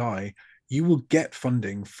you're a PI, you will get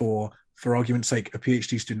funding for argument's sake, a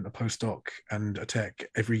PhD student, a postdoc, and a tech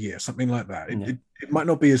every year, something like that. It might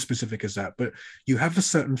not be as specific as that, but you have a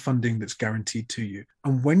certain funding that's guaranteed to you.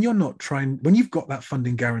 And when you've got that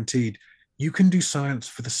funding guaranteed, you can do science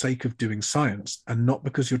for the sake of doing science and not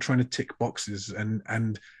because you're trying to tick boxes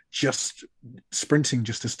and just sprinting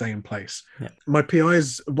just to stay in place. My PI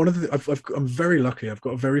is one of the, I'm very lucky. I've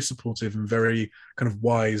got a very supportive and very kind of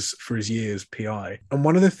wise for his years PI. And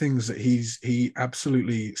one of the things that he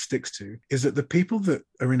absolutely sticks to is that the people that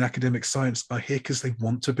are in academic science are here because they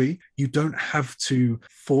want to be. You don't have to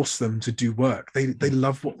force them to do work. They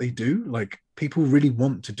love what they do. Like, people really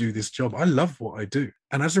want to do this job. I love what I do.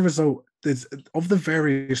 And as a result, there's of the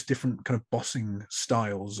various different kind of bossing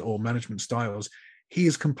styles or management styles, he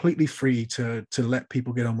is completely free to let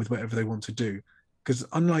people get on with whatever they want to do. Because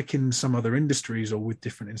unlike in some other industries or with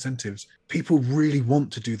different incentives, people really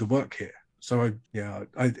want to do the work here. So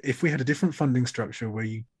if we had a different funding structure where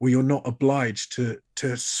you're not obliged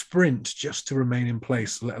to sprint just to remain in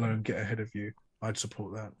place, let alone get ahead of you, I'd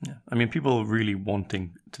support that. Yeah, I mean, people really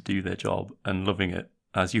wanting to do their job and loving it,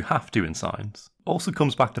 as you have to in science, also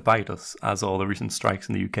comes back to bite us, as all the recent strikes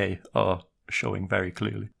in the UK are showing very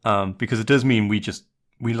clearly. Because it does mean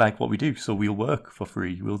we like what we do, so we'll work for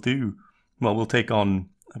free. We'll take on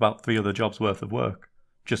about 3 other jobs worth of work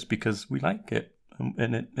just because we like it,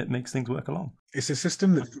 and it makes things work along. It's a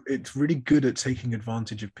system that it's really good at taking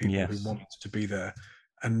advantage of people who want to be there.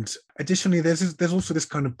 And additionally, there's also this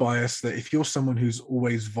kind of bias that if you're someone who's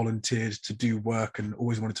always volunteered to do work and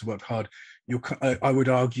always wanted to work hard, I would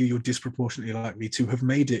argue you're disproportionately likely to have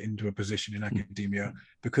made it into a position in academia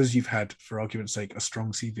because you've had, for argument's sake, a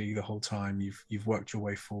strong CV the whole time. You've worked your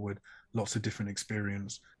way forward, lots of different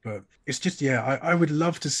experience. But it's just, I would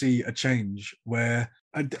love to see a change where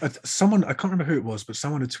Someone, I can't remember who it was, but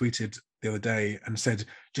someone had tweeted the other day and said,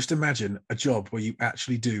 just imagine a job where you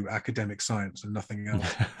actually do academic science and nothing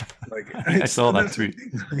else. Like, I saw that tweet.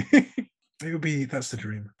 That's the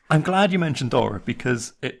dream. I'm glad you mentioned Dora,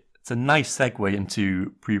 because it's a nice segue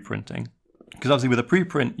into preprinting. Because obviously with a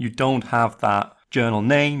preprint, you don't have that journal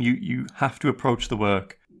name. You have to approach the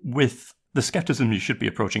work with the skepticism you should be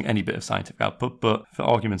approaching any bit of scientific output, but for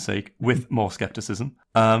argument's sake, with more skepticism.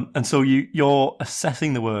 And so you're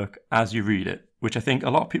assessing the work as you read it, which I think a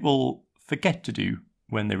lot of people forget to do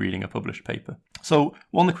when they're reading a published paper. So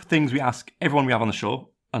one of the things we ask everyone we have on the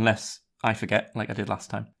show, unless I forget, like I did last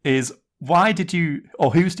time, is why did you,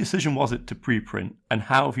 or whose decision was it to preprint, and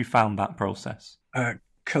how have you found that process?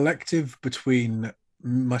 Collective between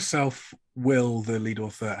myself, Will, the lead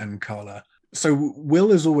author, and Carla. So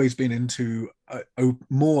Will has always been into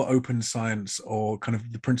more open science, or kind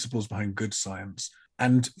of the principles behind good science.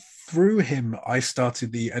 And through him, I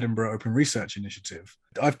started the Edinburgh Open Research Initiative.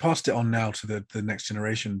 I've passed it on now to the next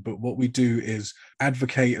generation, but what we do is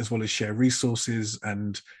advocate as well as share resources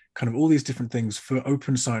and kind of all these different things for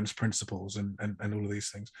open science principles and all of these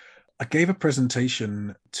things. I gave a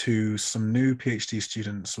presentation to some new PhD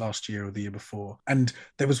students last year or the year before. And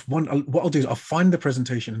there was one, what I'll do is I'll find the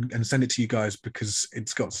presentation and send it to you guys, because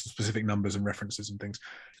it's got specific numbers and references and things.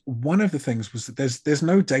 One of the things was that there's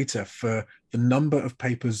no data for the number of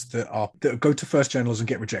papers that go to first journals and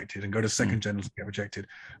get rejected and go to second journals and get rejected.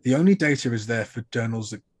 The only data is there for journals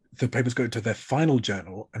that the papers go to their final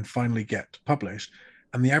journal and finally get published.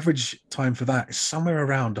 And the average time for that is somewhere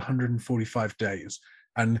around 145 days.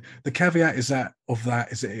 And the caveat is that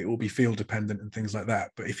it will be field dependent and things like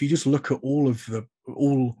that. But if you just look at all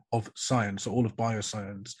of science, or all of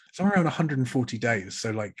bioscience, somewhere around 140 days.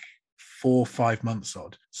 So like 4-5 months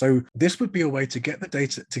odd. So this would be a way to get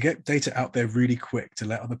data out there really quick, to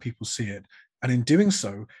let other people see it. And in doing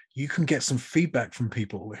so, you can get some feedback from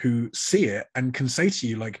people who see it and can say to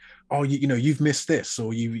you like, oh, you've missed this,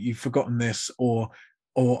 or you've forgotten this, or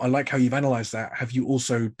I like how you've analyzed that. Have you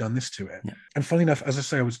also done this to it? Yeah. And funny enough, as I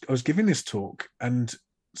say, I was giving this talk, and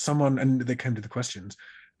they came to the questions,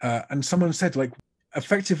 and someone said, like,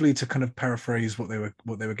 effectively, to kind of paraphrase what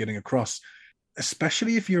they were getting across,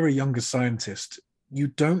 especially if you're a younger scientist, you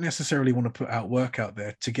don't necessarily want to put out work out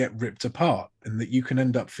there to get ripped apart, and that you can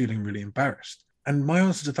end up feeling really embarrassed. And my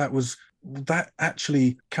answer to that was, that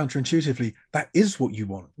actually, counterintuitively, that is what you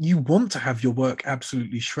want. You want to have your work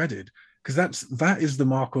absolutely shredded. Because that is the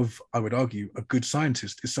mark of, I would argue, a good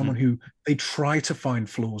scientist, is someone who they try to find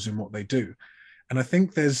flaws in what they do. And I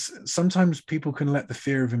think sometimes people can let the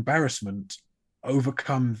fear of embarrassment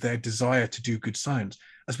overcome their desire to do good science.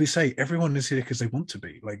 As we say, everyone is here because they want to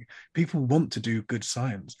be. Like, people want to do good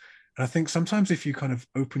science. And I think sometimes if you kind of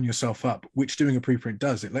open yourself up, which doing a preprint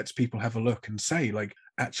does, it lets people have a look and say, like,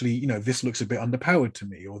 actually, this looks a bit underpowered to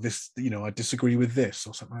me, or this, I disagree with this,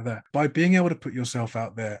 or something like that. By being able to put yourself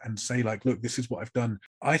out there and say, like, look, this is what I've done,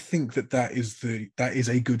 I think that is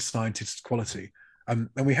a good scientist's quality. And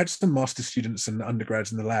we had some master students and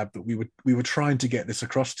undergrads in the lab that we were trying to get this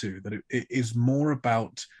across to, that it is more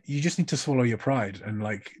about, you just need to swallow your pride. And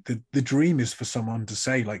like the dream is for someone to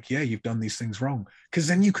say, like, yeah, you've done these things wrong, because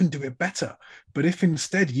then you can do it better. But if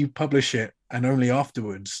instead you publish it and only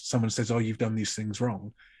afterwards someone says, oh, you've done these things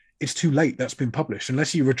wrong, it's too late. That's been published,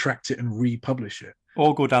 unless you retract it and republish it.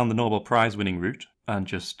 Or go down the Nobel Prize winning route and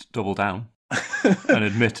just double down and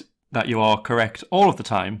admit that you are correct all of the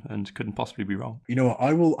time and couldn't possibly be wrong. You know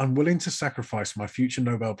what? I'm willing to sacrifice my future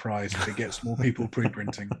Nobel Prize if it gets more people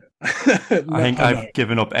pre-printing. I think I've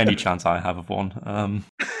given up any chance I have of one.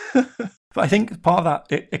 But I think part of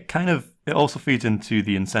that, it also feeds into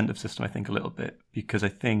the incentive system, I think, a little bit, because I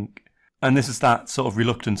think, and this is that sort of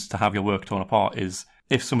reluctance to have your work torn apart, is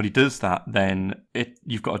if somebody does that, then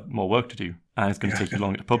you've got more work to do, and it's going to take you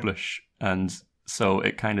longer to publish. And so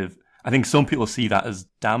it kind of, I think some people see that as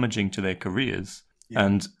damaging to their careers,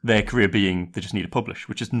 and their career being they just need to publish,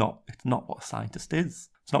 which is not what a scientist is.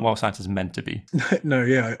 It's not what a scientist is meant to be. No,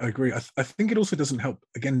 yeah, I agree. I think it also doesn't help,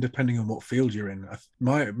 again, depending on what field you're in.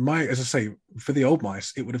 My as I say, for the old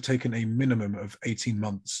mice, it would have taken a minimum of 18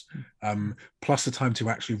 months, plus the time to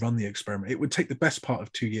actually run the experiment. It would take the best part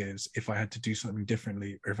of 2 years if I had to do something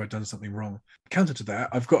differently, or if I'd done something wrong. Counter to that,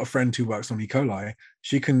 I've got a friend who works on E. coli.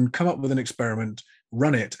 She can come up with an experiment,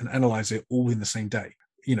 run it, and analyze it all in the same day.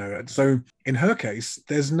 So in her case,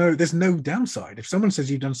 there's no downside. If someone says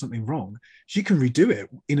you've done something wrong, she can redo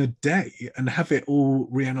it in a day and have it all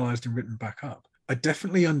reanalyzed and written back up. I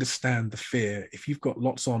definitely understand the fear if you've got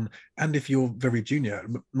lots on, and if you're very junior.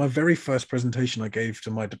 My very first presentation I gave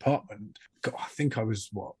to my department, God, I think I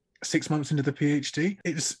was 6 months into the PhD,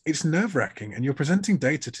 it's nerve-wracking, and you're presenting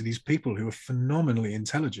data to these people who are phenomenally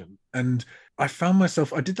intelligent. And I found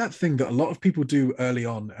myself, I did that thing that a lot of people do early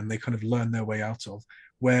on and they kind of learn their way out of,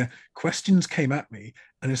 where questions came at me,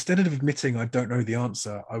 and instead of admitting I don't know the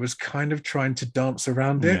answer, I was kind of trying to dance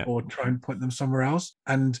around it or try and point them somewhere else.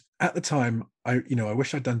 And at the time, I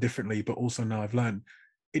wish I'd done differently, but also now I've learned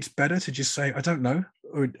it's better to just say I don't know,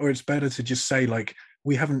 or it's better to just say like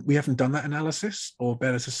we haven't done that analysis, or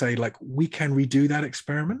better to say like we can redo that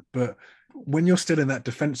experiment. But when you're still in that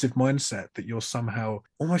defensive mindset that you're somehow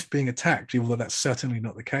almost being attacked, even though that's certainly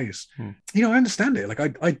not the case, I understand it. Like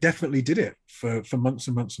I definitely did it for months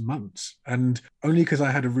and months and months, and only because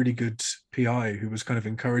I had a really good PI who was kind of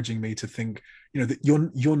encouraging me to think, that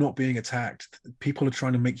you're not being attacked. People are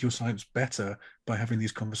trying to make your science better by having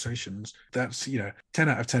these conversations. That's 10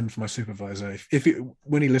 out of 10 for my supervisor.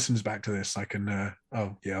 When he listens back to this, I can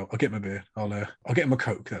I'll get my beer. I'll get him a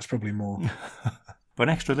Coke. That's probably more. But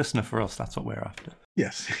an extra listener for us, that's what we're after.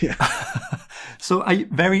 Yes, yeah. So I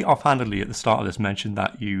very offhandedly at the start of this mentioned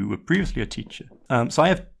that you were previously a teacher. So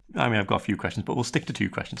I've got a few questions, but we'll stick to 2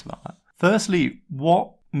 questions about that. Firstly,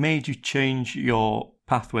 what made you change your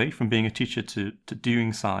pathway from being a teacher to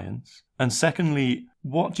doing science? And secondly,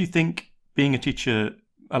 what do you think being a teacher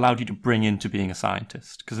allowed you to bring into being a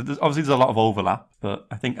scientist? Because there's a lot of overlap, but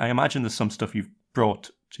I imagine there's some stuff you've brought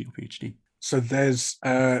to your PhD. So there's,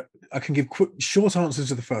 I can give short answers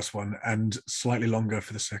to the first one and slightly longer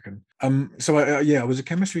for the second. So I was a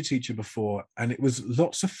chemistry teacher before, and it was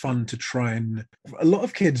lots of fun to try and, a lot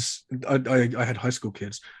of kids, I had high school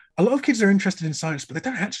kids, a lot of kids are interested in science, but they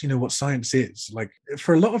don't actually know what science is. Like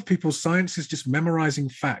for a lot of people, science is just memorizing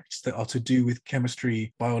facts that are to do with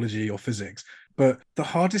chemistry, biology, or physics. But the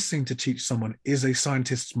hardest thing to teach someone is a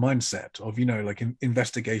scientist's mindset of, like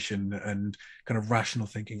investigation and kind of rational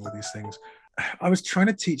thinking, all these things. I was trying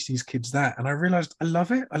to teach these kids that, and I realized I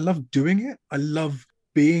love it. I love doing it. I love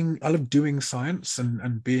doing science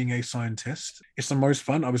and being a scientist. It's the most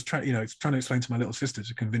fun. I was trying to explain to my little sister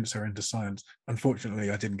to convince her into science.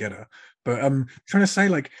 Unfortunately, I didn't get her. But trying to say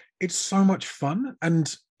like it's so much fun,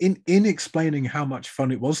 and in explaining how much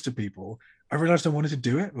fun it was to people, I realized I wanted to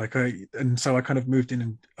do it. And so I kind of moved in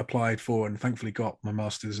and applied for, and thankfully got my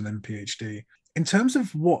master's and then PhD. In terms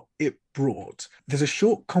of what it brought, there's a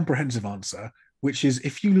short, comprehensive answer, which is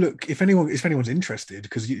if anyone's interested,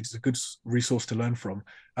 because it's a good resource to learn from.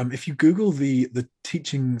 If you Google the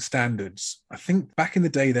teaching standards, I think back in the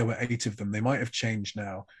day there were 8 of them. They might have changed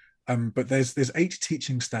now. But there's 8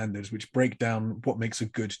 teaching standards which break down what makes a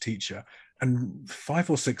good teacher, and 5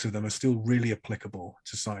 or 6 of them are still really applicable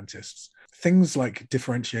to scientists. Things like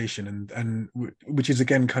differentiation and which is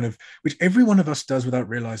again kind of which every one of us does without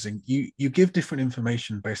realizing. You give different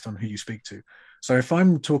information based on who you speak to. So if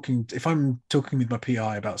I'm talking with my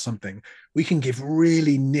PI about something, we can give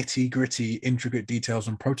really nitty-gritty, intricate details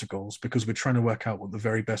and protocols because we're trying to work out what the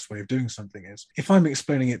very best way of doing something is. If I'm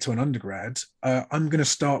explaining it to an undergrad, I'm going to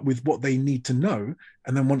start with what they need to know,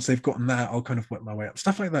 and then once they've gotten that, I'll kind of work my way up.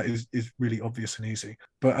 Stuff like that is really obvious and easy.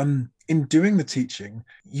 But in doing the teaching,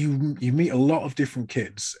 you meet a lot of different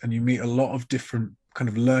kids, and you meet a lot of different kind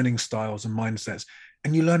of learning styles and mindsets,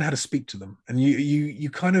 and you learn how to speak to them. And you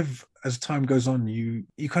kind of, as time goes on, you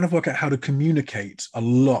kind of work out how to communicate a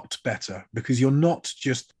lot better, because you're not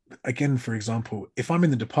just, again, for example, if I'm in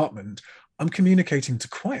the department, I'm communicating to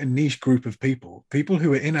quite a niche group of people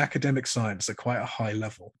who are in academic science at quite a high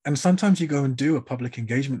level. And sometimes you go and do a public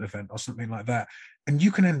engagement event or something like that, and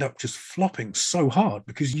you can end up just flopping so hard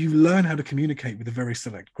because you learn how to communicate with a very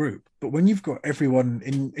select group. But when you've got everyone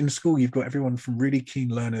in school, you've got everyone from really keen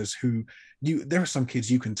learners who there are some kids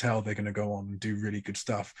you can tell they're going to go on and do really good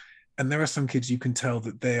stuff. And there are some kids you can tell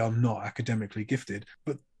that they are not academically gifted,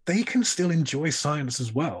 but they can still enjoy science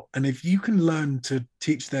as well. And if you can learn to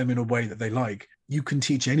teach them in a way that they like, you can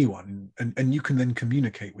teach anyone, and you can then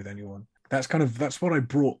communicate with anyone. That's what I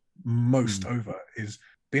brought most over, is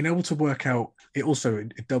being able to work out.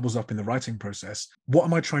 It doubles up in the writing process. What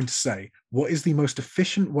am I trying to say? What is the most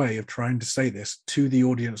efficient way of trying to say this to the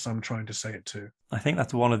audience I'm trying to say it to? I think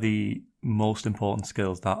that's one of the most important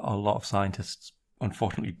skills that a lot of scientists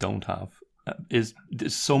unfortunately don't have. Is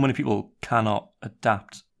so many people cannot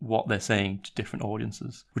adapt what they're saying to different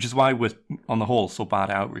audiences, which is why we're on the whole so bad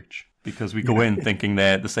at outreach, because we go in thinking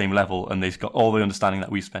they're at the same level and they've got all the understanding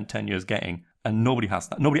that we've spent 10 years getting, And nobody has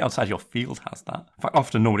that. Nobody outside your field has that. In fact,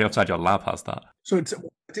 often nobody outside your lab has that. So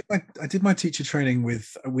I did my teacher training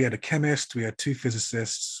with, we had a chemist, we had 2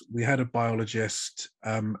 physicists, we had a biologist,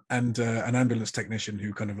 and an ambulance technician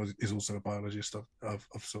who kind of is also a biologist of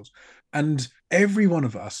sorts. And every one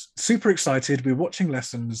of us, super excited, we're watching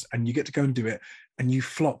lessons and you get to go and do it, and you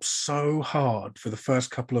flop so hard for the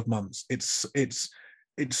first couple of months. It's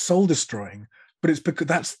soul destroying. But it's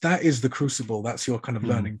because that is the crucible. That's your kind of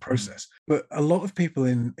learning process. But a lot of people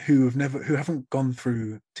who haven't gone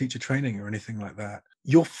through teacher training or anything like that,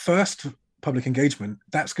 your first public engagement,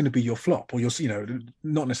 that's going to be your flop, or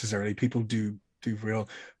not necessarily. People do real,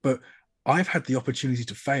 but I've had the opportunity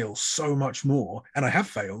to fail so much more, and I have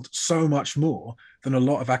failed so much more than a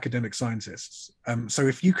lot of academic scientists. So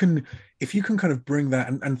if you can kind of bring that,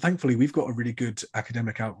 and thankfully we've got a really good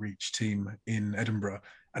academic outreach team in Edinburgh.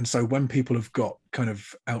 And so when people have got kind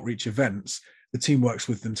of outreach events, the team works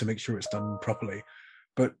with them to make sure it's done properly.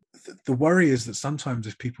 But the worry is that sometimes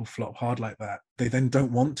if people flop hard like that, they then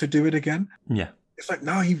don't want to do it again. Yeah. It's like,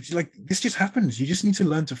 no, this just happens. You just need to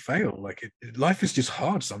learn to fail. Like life is just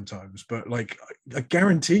hard sometimes, but like, I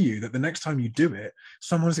guarantee you that the next time you do it,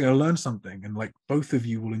 someone's going to learn something, and like both of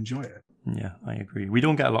you will enjoy it. Yeah, I agree. We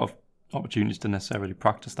don't get a lot of opportunities to necessarily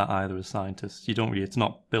practice that either as scientists. It's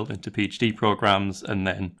not built into PhD programs, and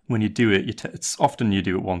then when you do it, it's often you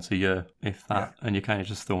do it once a year, if that, and you're kind of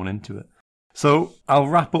just thrown into it. So I'll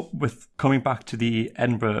wrap up with coming back to the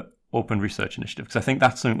Edinburgh Open Research Initiative, because I think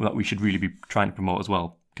that's something that we should really be trying to promote as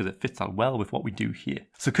well, because it fits out well with what we do here.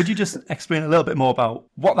 So could you just explain a little bit more about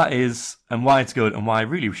what that is and why it's good, and why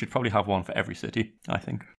really we should probably have one for every city, I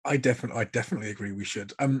think. I definitely agree we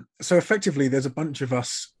should. So effectively, there's a bunch of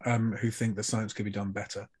us who think that science could be done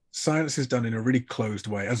better. Science is done in a really closed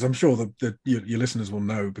way, as I'm sure your listeners will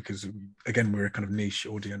know, because again, we're a kind of niche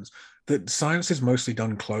audience, that science is mostly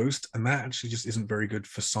done closed, and that actually just isn't very good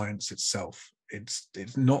for science itself.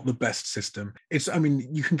 It's not the best system.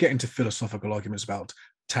 You can get into philosophical arguments about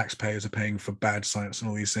taxpayers are paying for bad science and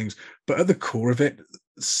all these things, but at the core of it,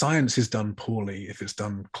 science is done poorly if it's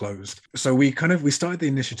done closed. So we started the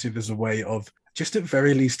initiative as a way of just at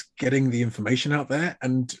very least getting the information out there,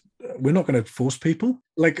 and we're not going to force people.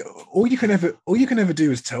 Like all you can ever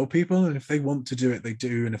do is tell people, and if they want to do it, they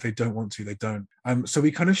do, and if they don't want to, they don't. So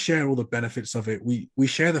we kind of share all the benefits of it. We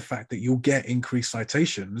share the fact that you'll get increased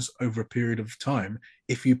citations over a period of time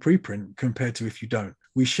if you preprint compared to if you don't.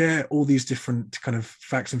 We share all these different kind of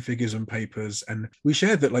facts and figures and papers, and we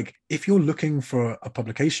share that like if you're looking for a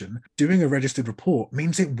publication, doing a registered report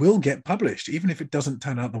means it will get published, even if it doesn't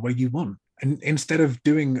turn out the way you want. And instead of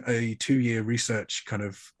doing a 2-year research kind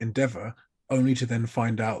of endeavor, only to then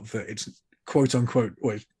find out that it's quote unquote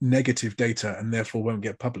or negative data and therefore won't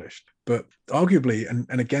get published. But arguably,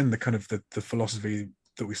 and again, the kind of the philosophy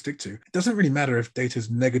that we stick to, it doesn't really matter if data is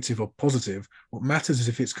negative or positive. What matters is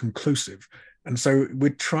if it's conclusive. And so we're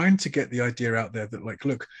trying to get the idea out there that like,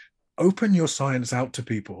 look, open your science out to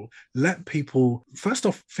people. Let people, first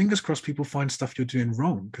off, fingers crossed people find stuff you're doing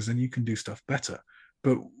wrong, because then you can do stuff better.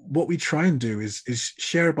 But what we try and do is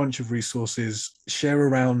share a bunch of resources, share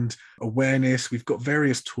around awareness. We've got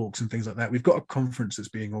various talks and things like that. We've got a conference that's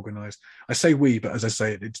being organized. I say we, but as I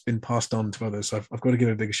say, it's been passed on to others. So I've got to give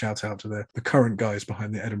a big shout out to the current guys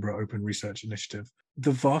behind the Edinburgh Open Research Initiative.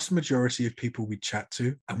 The vast majority of people we chat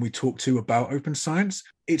to and we talk to about open science,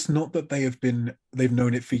 it's not that they've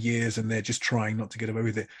known it for years and they're just trying not to get away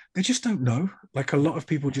with it. They just don't know. Like a lot of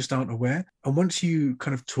people just aren't aware. And once you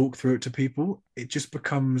kind of talk through it to people, it just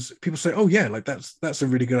becomes, people say, oh yeah, like that's a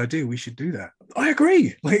really good idea. We should do that. I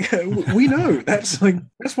agree. Like we know that's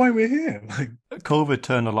why we're here. Like COVID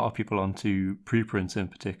turned a lot of people onto preprints in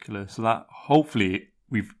particular. So that hopefully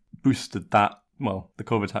we've boosted that. Well, the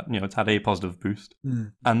COVID had, it's had a positive boost,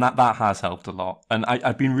 and that has helped a lot. And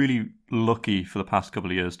I've been really lucky for the past couple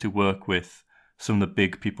of years to work with some of the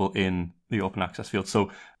big people in the open access field. So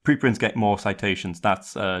preprints get more citations.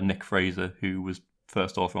 That's Nick Fraser, who was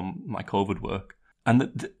first author on my COVID work.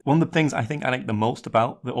 And one of the things I think I like the most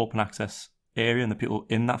about the open access area and the people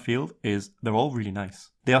in that field is they're all really nice.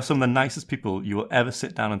 They are some of the nicest people you will ever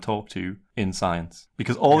sit down and talk to in science,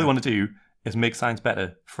 because all they want to do is make science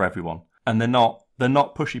better for everyone. And they're not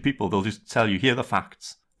pushy people. They'll just tell you, here are the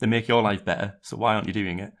facts. They make your life better, so why aren't you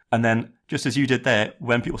doing it? And then, just as you did there,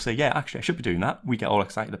 when people say, yeah, actually, I should be doing that, we get all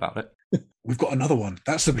excited about it. We've got another one.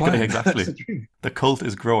 That's the plan. Exactly. That's the cult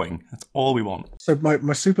is growing. That's all we want. So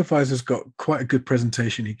my supervisor's got quite a good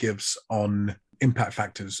presentation he gives on impact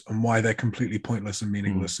factors and why they're completely pointless and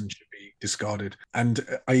meaningless and should be discarded. And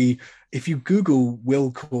if you Google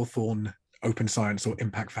Will Cawthorne Open Science or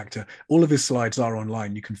Impact Factor. All of his slides are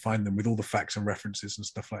online. You can find them with all the facts and references and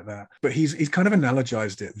stuff like that. But he's kind of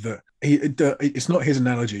analogized it that it's not his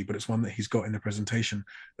analogy, but it's one that he's got in the presentation,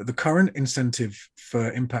 that the current incentive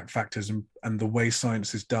for impact factors and the way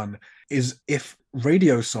science is done is if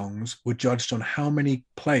radio songs were judged on how many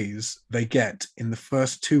plays they get in the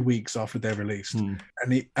first 2 weeks after they're released.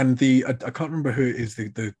 I can't remember who it is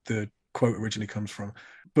the quote originally comes from,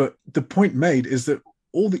 but the point made is that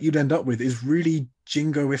all that you'd end up with is really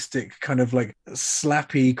jingoistic, kind of like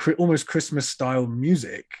slappy, almost Christmas style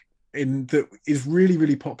music that is really,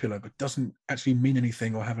 really popular, but doesn't actually mean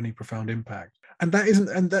anything or have any profound impact. And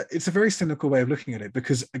it's a very cynical way of looking at it,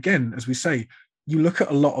 because again, as we say, you look at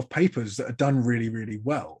a lot of papers that are done really, really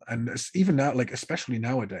well. And even now, like, especially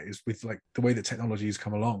nowadays with like the way that technology has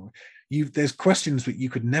come along, there's questions that you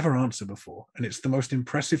could never answer before. And it's the most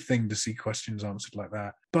impressive thing to see questions answered like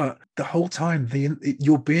that. But the whole time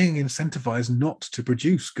you're being incentivized not to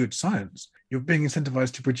produce good science. You're being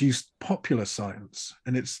incentivized to produce popular science.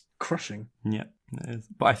 And it's crushing. Yeah, it is.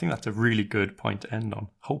 But I think that's a really good point to end on.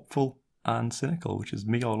 Hopeful and cynical, which is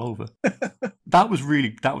me all over. That was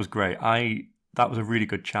great. That was a really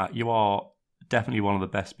good chat. You are definitely one of the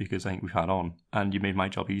best speakers I think we've had on, and you made my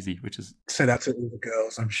job easy, which is... Say that to all the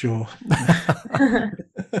girls, I'm sure.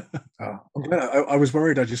 I'm glad. I was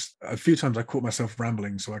worried. A few times I caught myself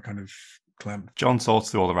rambling, so I kind of clamped. John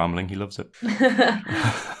sorts through all the rambling. He loves it.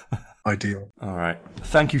 Ideal. All right.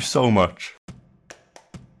 Thank you so much.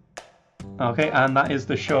 Okay, and that is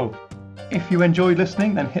the show. If you enjoyed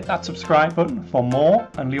listening, then hit that subscribe button for more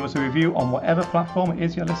and leave us a review on whatever platform it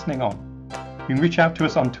is you're listening on. You can reach out to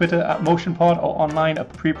us on Twitter at MotionPod or online at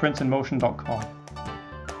preprintsandmotion.com.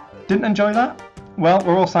 Didn't enjoy that? Well,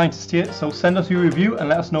 we're all scientists here, so send us your review and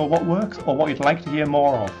let us know what works or what you'd like to hear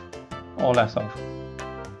more of, or less of.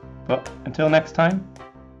 But until next time,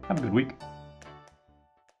 have a good week.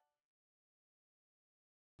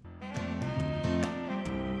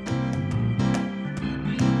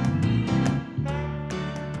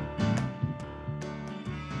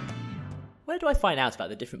 Where do I find out about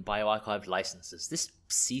the different bioarchive licenses? This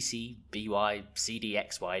CC, BY,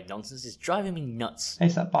 CDXY nonsense is driving me nuts.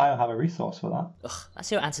 ASAP Bio have a resource for that. Ugh,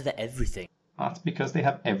 that's your answer to everything. That's because they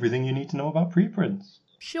have everything you need to know about preprints.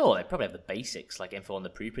 Sure, they probably have the basics, like info on the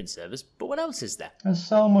preprint servers, but what else is there? There's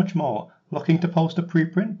so much more. Looking to post a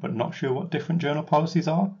preprint, but not sure what different journal policies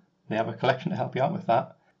are? They have a collection to help you out with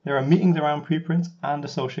that. There are meetings around preprints and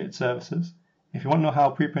associated services. If you want to know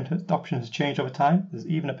how preprint adoption has changed over time, there's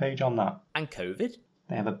even a page on that. And COVID?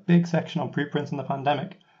 They have a big section on preprints and the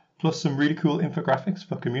pandemic, plus some really cool infographics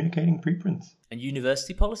for communicating preprints. And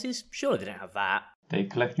university policies? Surely they don't have that. They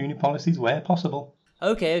collect uni policies where possible.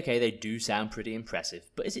 Okay, they do sound pretty impressive,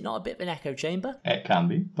 but is it not a bit of an echo chamber? It can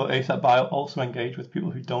be, but ASAP Bio also engage with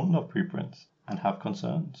people who don't love preprints and have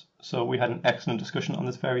concerns. So we had an excellent discussion on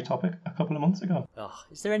this very topic a couple of months ago. Oh,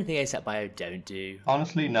 is there anything ASAP Bio don't do?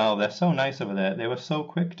 Honestly, no, they're so nice over there. They were so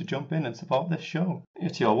quick to jump in and support this show.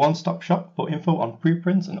 It's your one-stop shop for info on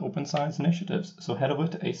preprints and open science initiatives, so head over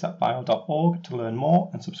to asapbio.org to learn more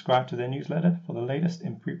and subscribe to their newsletter for the latest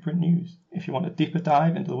in preprint news. If you want a deeper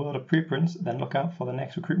dive into the world of preprints, then look out for the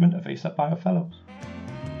next recruitment of ASAP Bio Fellows.